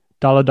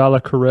Dalla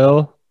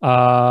Kirill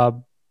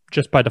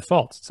just by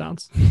default, it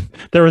sounds.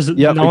 There was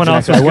no one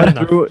else was good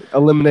enough.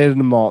 Eliminated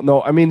them all.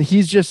 No, I mean,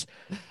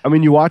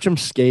 you watch him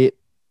skate.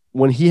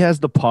 When he has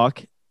the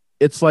puck,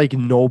 it's like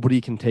nobody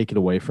can take it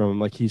away from him.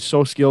 Like, he's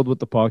so skilled with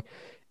the puck,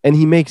 and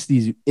he makes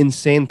these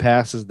insane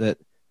passes that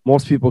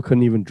most people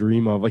couldn't even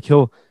dream of. Like,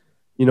 he'll,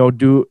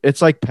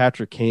 it's like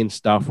Patrick Kane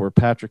stuff where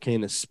Patrick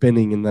Kane is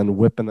spinning and then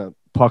whipping a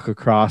puck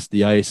across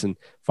the ice and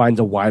finds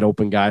a wide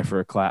open guy for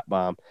a clap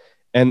bomb.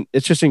 And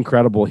it's just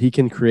incredible. He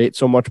can create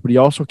so much, but he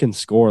also can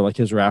score. Like,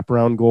 his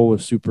wraparound goal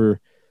was super,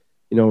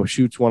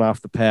 shoots one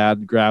off the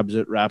pad, grabs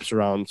it, wraps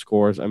around,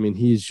 scores. I mean,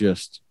 he's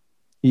just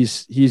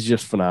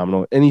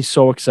phenomenal, and he's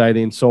so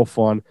exciting, so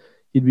fun.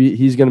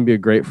 He's going to be a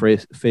great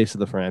face of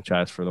the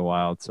franchise for the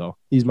Wild. So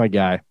he's my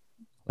guy.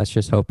 Let's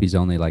just hope he's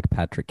only like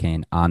Patrick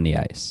Kane on the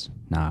ice,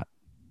 not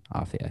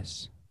off the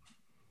ice.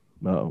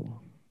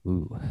 No.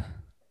 Ooh.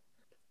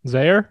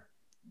 Zaire?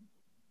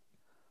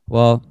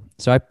 Well,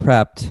 so I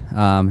prepped,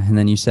 and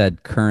then you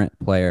said current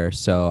player,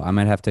 so I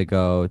might have to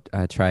go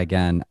try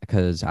again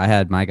because I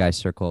had my guy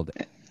circled.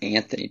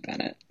 Anthony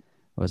Bennett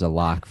was a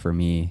lock for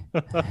me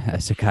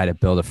as a guy to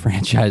build a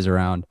franchise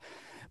around.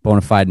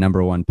 Bona fide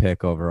number 1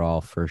 pick overall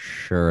for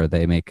sure.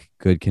 They make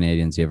good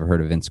Canadians. You ever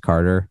heard of Vince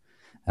Carter?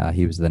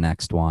 He was the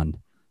next one.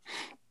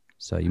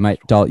 So you might,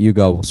 Dalt, you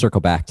go. We'll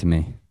circle back to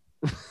me.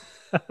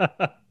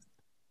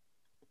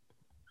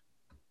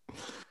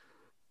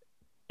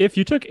 If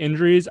you took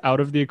injuries out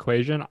of the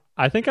equation,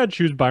 I think I'd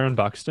choose Byron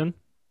Buxton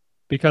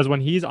because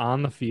when he's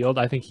on the field,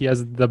 I think he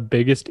has the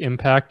biggest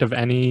impact of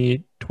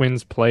any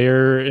Twins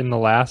player in the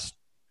last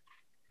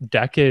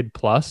decade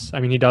plus. I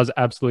mean, he does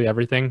absolutely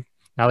everything.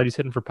 Now that he's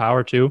hitting for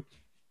power too.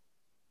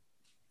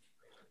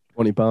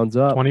 20 pounds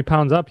up. 20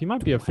 pounds up. He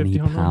might be a 50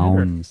 home run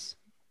hitter. Pounds.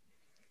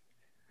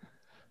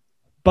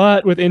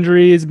 But with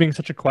injuries being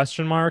such a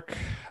question mark,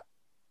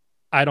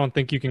 I don't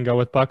think you can go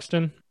with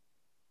Buxton.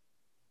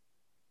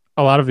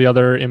 A lot of the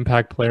other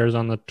impact players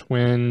on the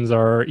Twins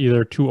are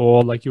either too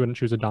old, like you wouldn't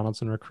choose a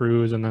Donaldson or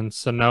Cruz, and then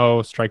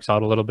Sano strikes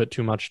out a little bit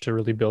too much to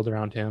really build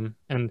around him.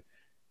 And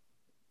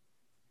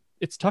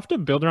it's tough to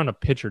build around a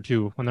pitcher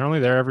too when they're only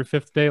there every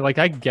 5th day. Like,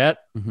 I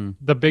get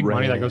the big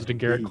money that goes to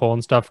Garrett Cole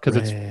and stuff because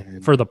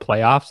it's for the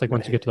playoffs. Like,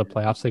 once you get to the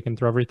playoffs, they can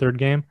throw every 3rd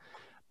game.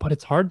 But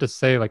it's hard to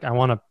say, like, I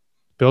want to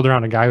build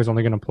around a guy who's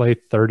only going to play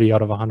 30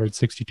 out of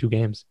 162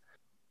 games.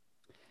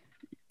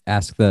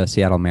 Ask the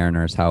Seattle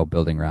Mariners how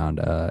building around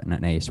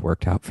an ace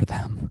worked out for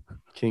them.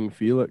 King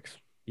Felix.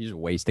 You just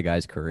waste a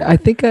guy's career. I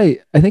think I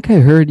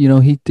heard,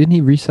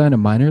 he re-sign a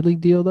minor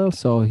league deal though,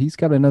 so he's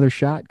got another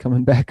shot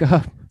coming back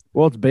up.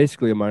 Well, it's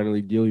basically a minor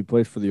league deal. He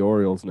plays for the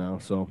Orioles now,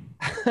 so.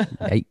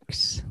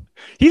 Yikes.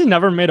 He's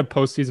never made a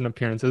postseason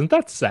appearance. Isn't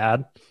that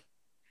sad?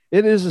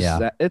 It is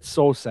it's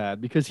so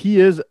sad because he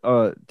is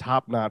a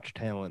top-notch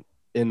talent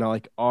in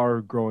like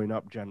our growing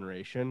up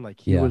generation. Like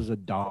he was a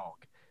dog.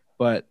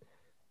 But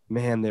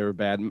man, they were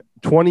bad.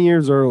 20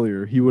 years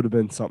earlier, he would have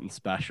been something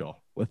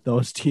special with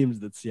those teams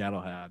that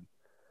Seattle had.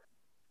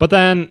 But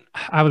then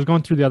I was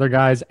going through the other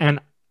guys, and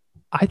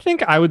I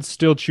think I would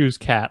still choose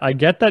Cat. I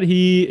get that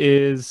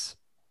he's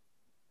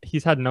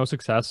had no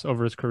success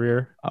over his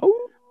career.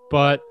 Oh.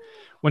 But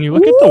when you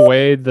look at the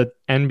way the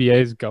NBA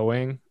is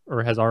going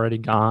or has already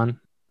gone,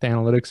 the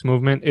analytics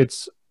movement,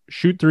 it's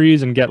shoot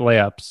threes and get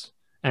layups.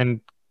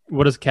 And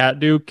what does Cat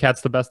do? Cat's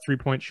the best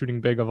 3-point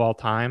shooting big of all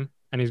time,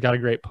 and he's got a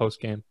great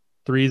post game,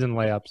 threes and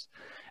layups.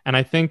 And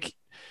I think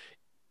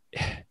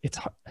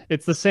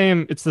it's the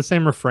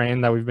same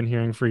refrain that we've been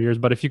hearing for years,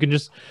 but if you can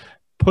just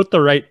put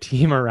the right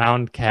team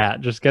around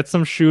Cat, just get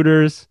some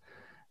shooters,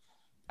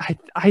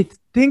 I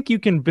think you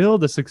can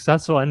build a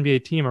successful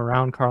NBA team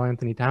around Karl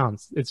Anthony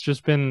Towns. It's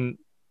just been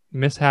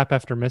mishap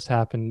after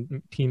mishap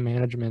in team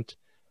management,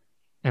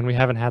 and we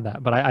haven't had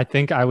that. But I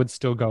think I would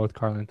still go with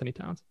Karl Anthony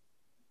Towns.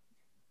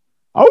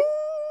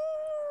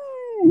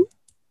 Oh,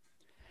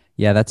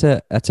 yeah, that's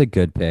a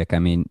good pick. I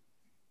mean,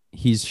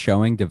 he's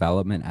showing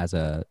development as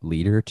a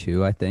leader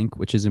too, I think,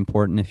 which is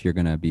important if you're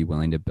going to be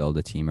willing to build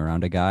a team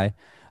around a guy.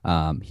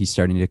 He's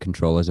starting to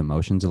control his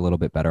emotions a little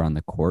bit better on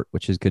the court,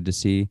 which is good to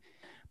see.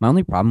 My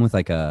only problem with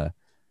like a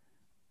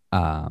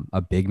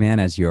big man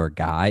as your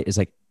guy is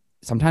like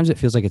sometimes it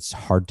feels like it's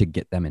hard to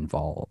get them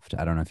involved.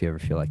 I don't know if you ever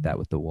feel like that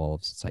with the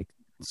Wolves. It's like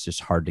it's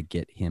just hard to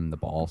get him the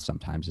ball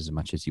sometimes as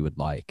much as you would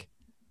like.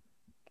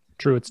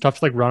 True, it's tough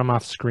to like run him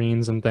off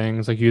screens and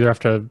things. Like you either have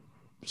to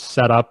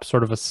set up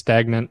sort of a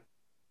stagnant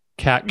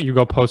Cat, you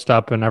go post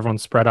up and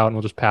everyone's spread out and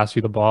we'll just pass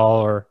you the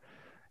ball, or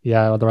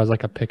otherwise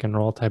like a pick and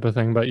roll type of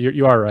thing. But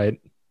you are right.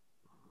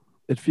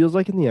 It feels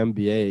like in the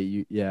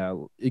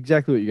NBA,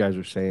 exactly what you guys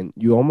are saying.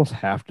 You almost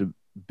have to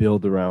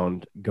build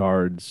around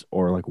guards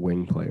or like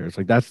wing players.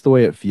 Like that's the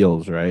way it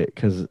feels, right?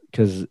 Because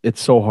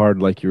it's so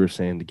hard, like you were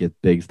saying, to get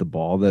bigs the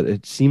ball that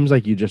it seems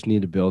like you just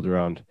need to build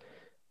around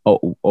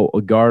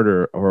a guard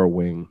or a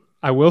wing.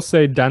 I will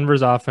say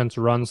Denver's offense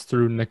runs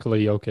through Nikola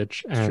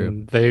Jokic,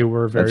 and they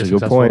were very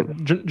successful.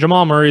 Good point.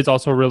 Jamal Murray is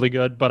also really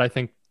good, but I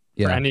think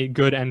for any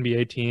good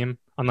NBA team,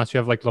 unless you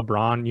have like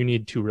LeBron, you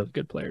need two really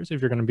good players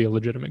if you're going to be a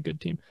legitimate good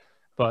team.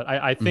 But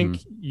I think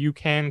you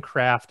can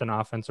craft an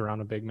offense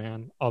around a big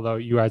man, although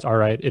you guys are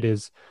right. It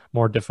is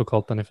more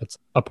difficult than if it's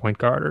a point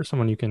guard or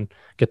someone you can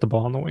get the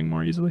ball on the wing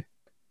more easily.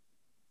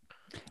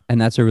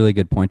 And that's a really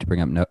good point to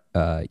bring up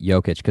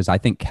Jokic, because I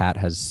think Cat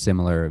has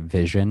similar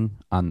vision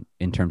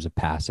in terms of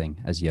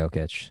passing as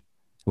Jokic,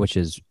 which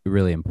is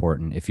really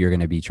important. If you're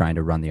going to be trying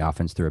to run the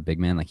offense through a big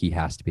man, like he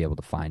has to be able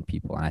to find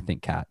people. And I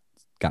think Cat's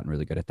gotten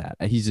really good at that.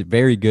 He's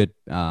very good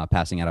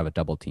passing out of a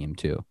double team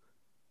too.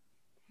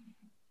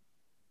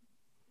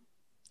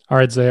 All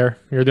right, Zaire,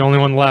 you're the only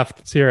one left.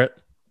 Let's hear it.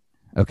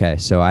 Okay,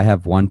 so I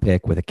have one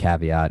pick with a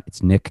caveat.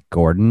 It's Nick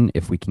Gordon.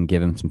 If we can give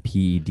him some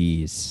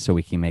PEDs so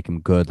we can make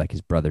him good like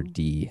his brother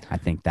D, I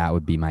think that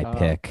would be my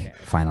pick. Okay.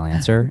 Final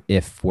answer,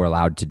 if we're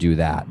allowed to do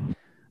that.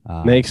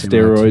 Make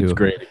steroids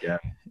great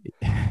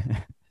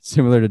again.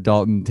 Similar to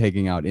Dalton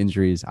taking out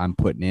injuries, I'm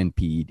putting in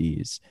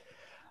PEDs.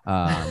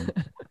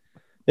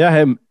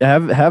 Yeah,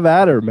 have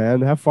at her,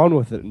 man. Have fun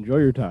with it. Enjoy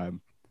your time.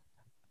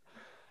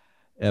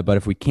 But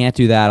if we can't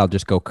do that, I'll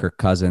just go Kirk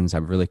Cousins.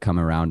 I've really come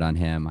around on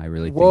him. I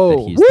really think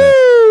that he's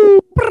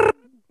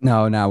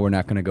No, we're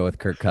not going to go with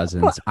Kirk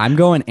Cousins. I'm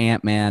going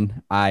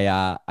Ant-Man.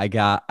 I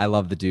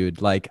love the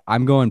dude. Like,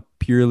 I'm going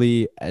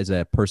purely as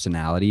a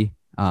personality.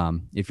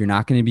 If you're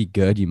not going to be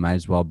good, you might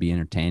as well be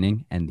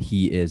entertaining, and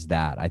he is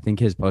that. I think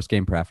his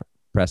post-game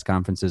press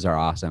conferences are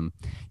awesome.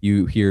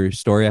 You hear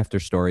story after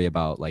story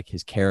about like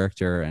his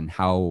character and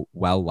how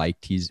well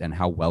liked and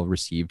how well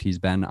received he's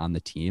been on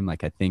the team.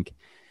 Like, I think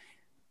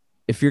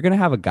if you're going to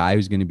have a guy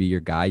who's going to be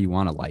your guy, you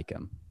want to like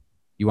him.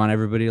 You want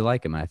everybody to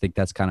like him. And I think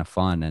that's kind of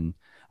fun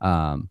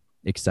and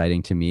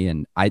exciting to me.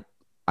 And I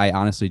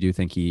honestly do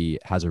think he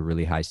has a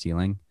really high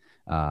ceiling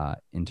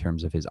in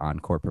terms of his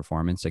on-court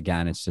performance.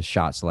 Again, it's just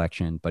shot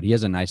selection, but he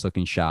has a nice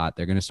looking shot.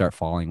 They're going to start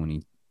falling when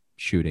he's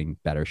shooting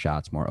better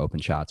shots, more open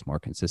shots, more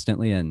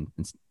consistently, and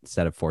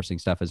instead of forcing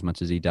stuff as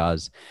much as he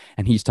does.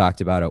 And he's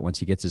talked about it once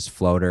he gets his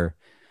floater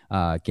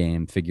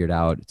game figured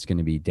out, it's going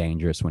to be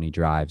dangerous when he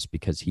drives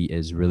because he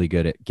is really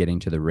good at getting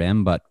to the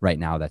rim. But right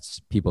now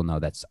people know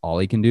that's all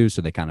he can do.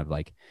 So they kind of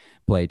like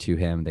play to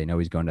him. They know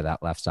he's going to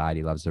that left side.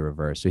 He loves the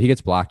reverse. So he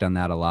gets blocked on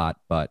that a lot.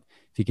 But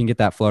if he can get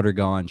that floater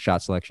going,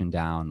 shot selection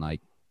down,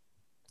 like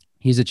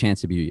he's a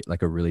chance to be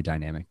like a really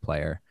dynamic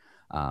player.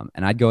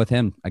 And I'd go with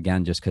him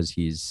again, just cause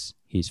he's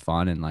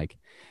fun. And like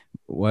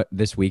what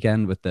this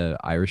weekend with the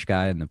Irish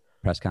guy and the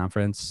press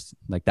conference,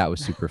 like that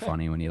was super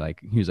funny when he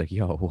was like,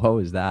 yo, what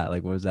was that?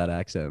 Like, what was that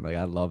accent? Like,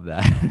 I love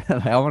that.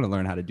 Like, I want to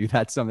learn how to do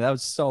that. That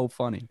was so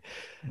funny.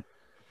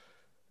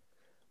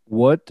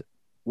 What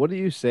do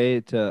you say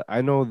to,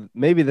 I know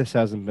maybe this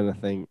hasn't been a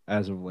thing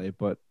as of late,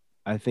 but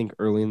I think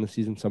early in the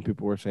season, some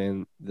people were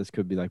saying this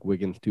could be like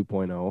Wiggins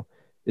 2.0.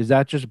 Is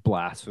that just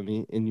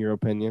blasphemy in your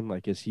opinion?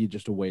 Like, is he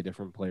just a way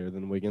different player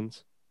than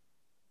Wiggins?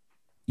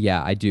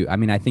 Yeah, I do. I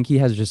mean, I think he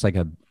has just like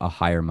a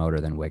higher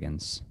motor than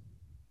Wiggins.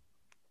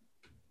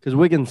 Because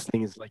Wiggins'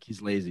 thing is like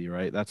he's lazy,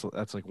 right? That's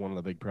like one of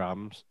the big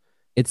problems.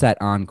 It's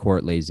that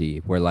on-court lazy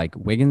where like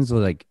Wiggins,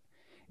 like,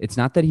 it's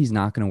not that he's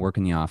not going to work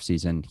in the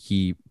offseason.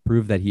 He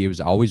proved that he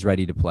was always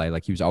ready to play.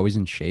 Like, he was always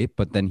in shape,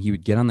 but then he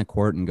would get on the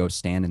court and go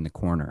stand in the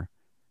corner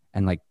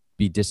and like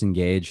be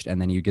disengaged.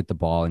 And then you get the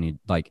ball and you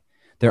like,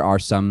 there are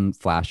some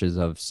flashes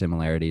of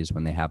similarities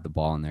when they have the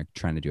ball and they're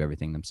trying to do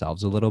everything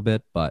themselves a little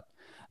bit. But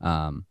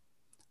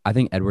I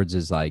think Edwards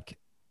is like,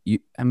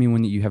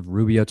 when you have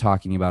Rubio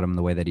talking about him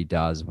the way that he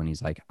does, when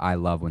he's like, I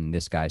love when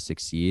this guy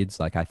succeeds.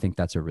 Like, I think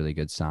that's a really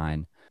good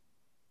sign.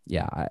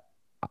 Yeah.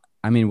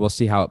 I mean, we'll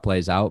see how it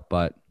plays out,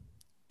 but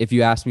if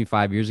you asked me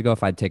 5 years ago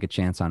if I'd take a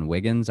chance on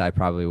Wiggins, I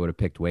probably would have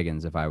picked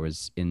Wiggins if I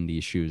was in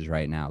these shoes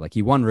right now. Like,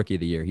 he won Rookie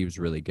of the Year. He was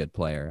a really good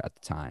player at the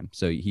time.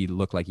 So he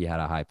looked like he had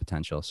a high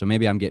potential. So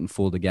maybe I'm getting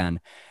fooled again,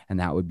 and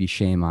that would be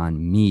shame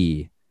on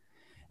me.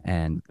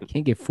 And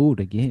can't get fooled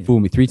again. Fool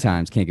me 3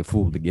 times, can't get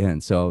fooled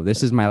again. So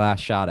this is my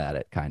last shot at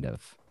it, kind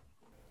of.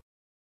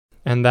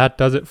 And that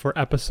does it for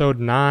episode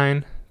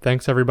 9.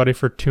 Thanks, everybody,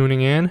 for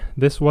tuning in.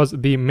 This was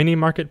the Mini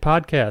Market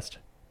Podcast,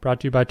 brought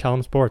to you by Tell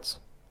 'em Sports.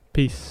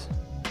 Peace.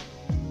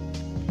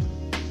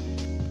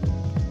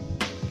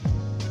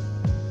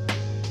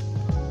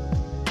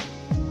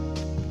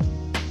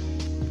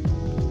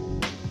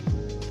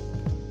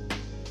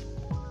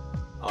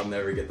 I'll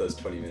never get those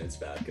 20 minutes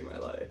back in my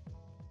life.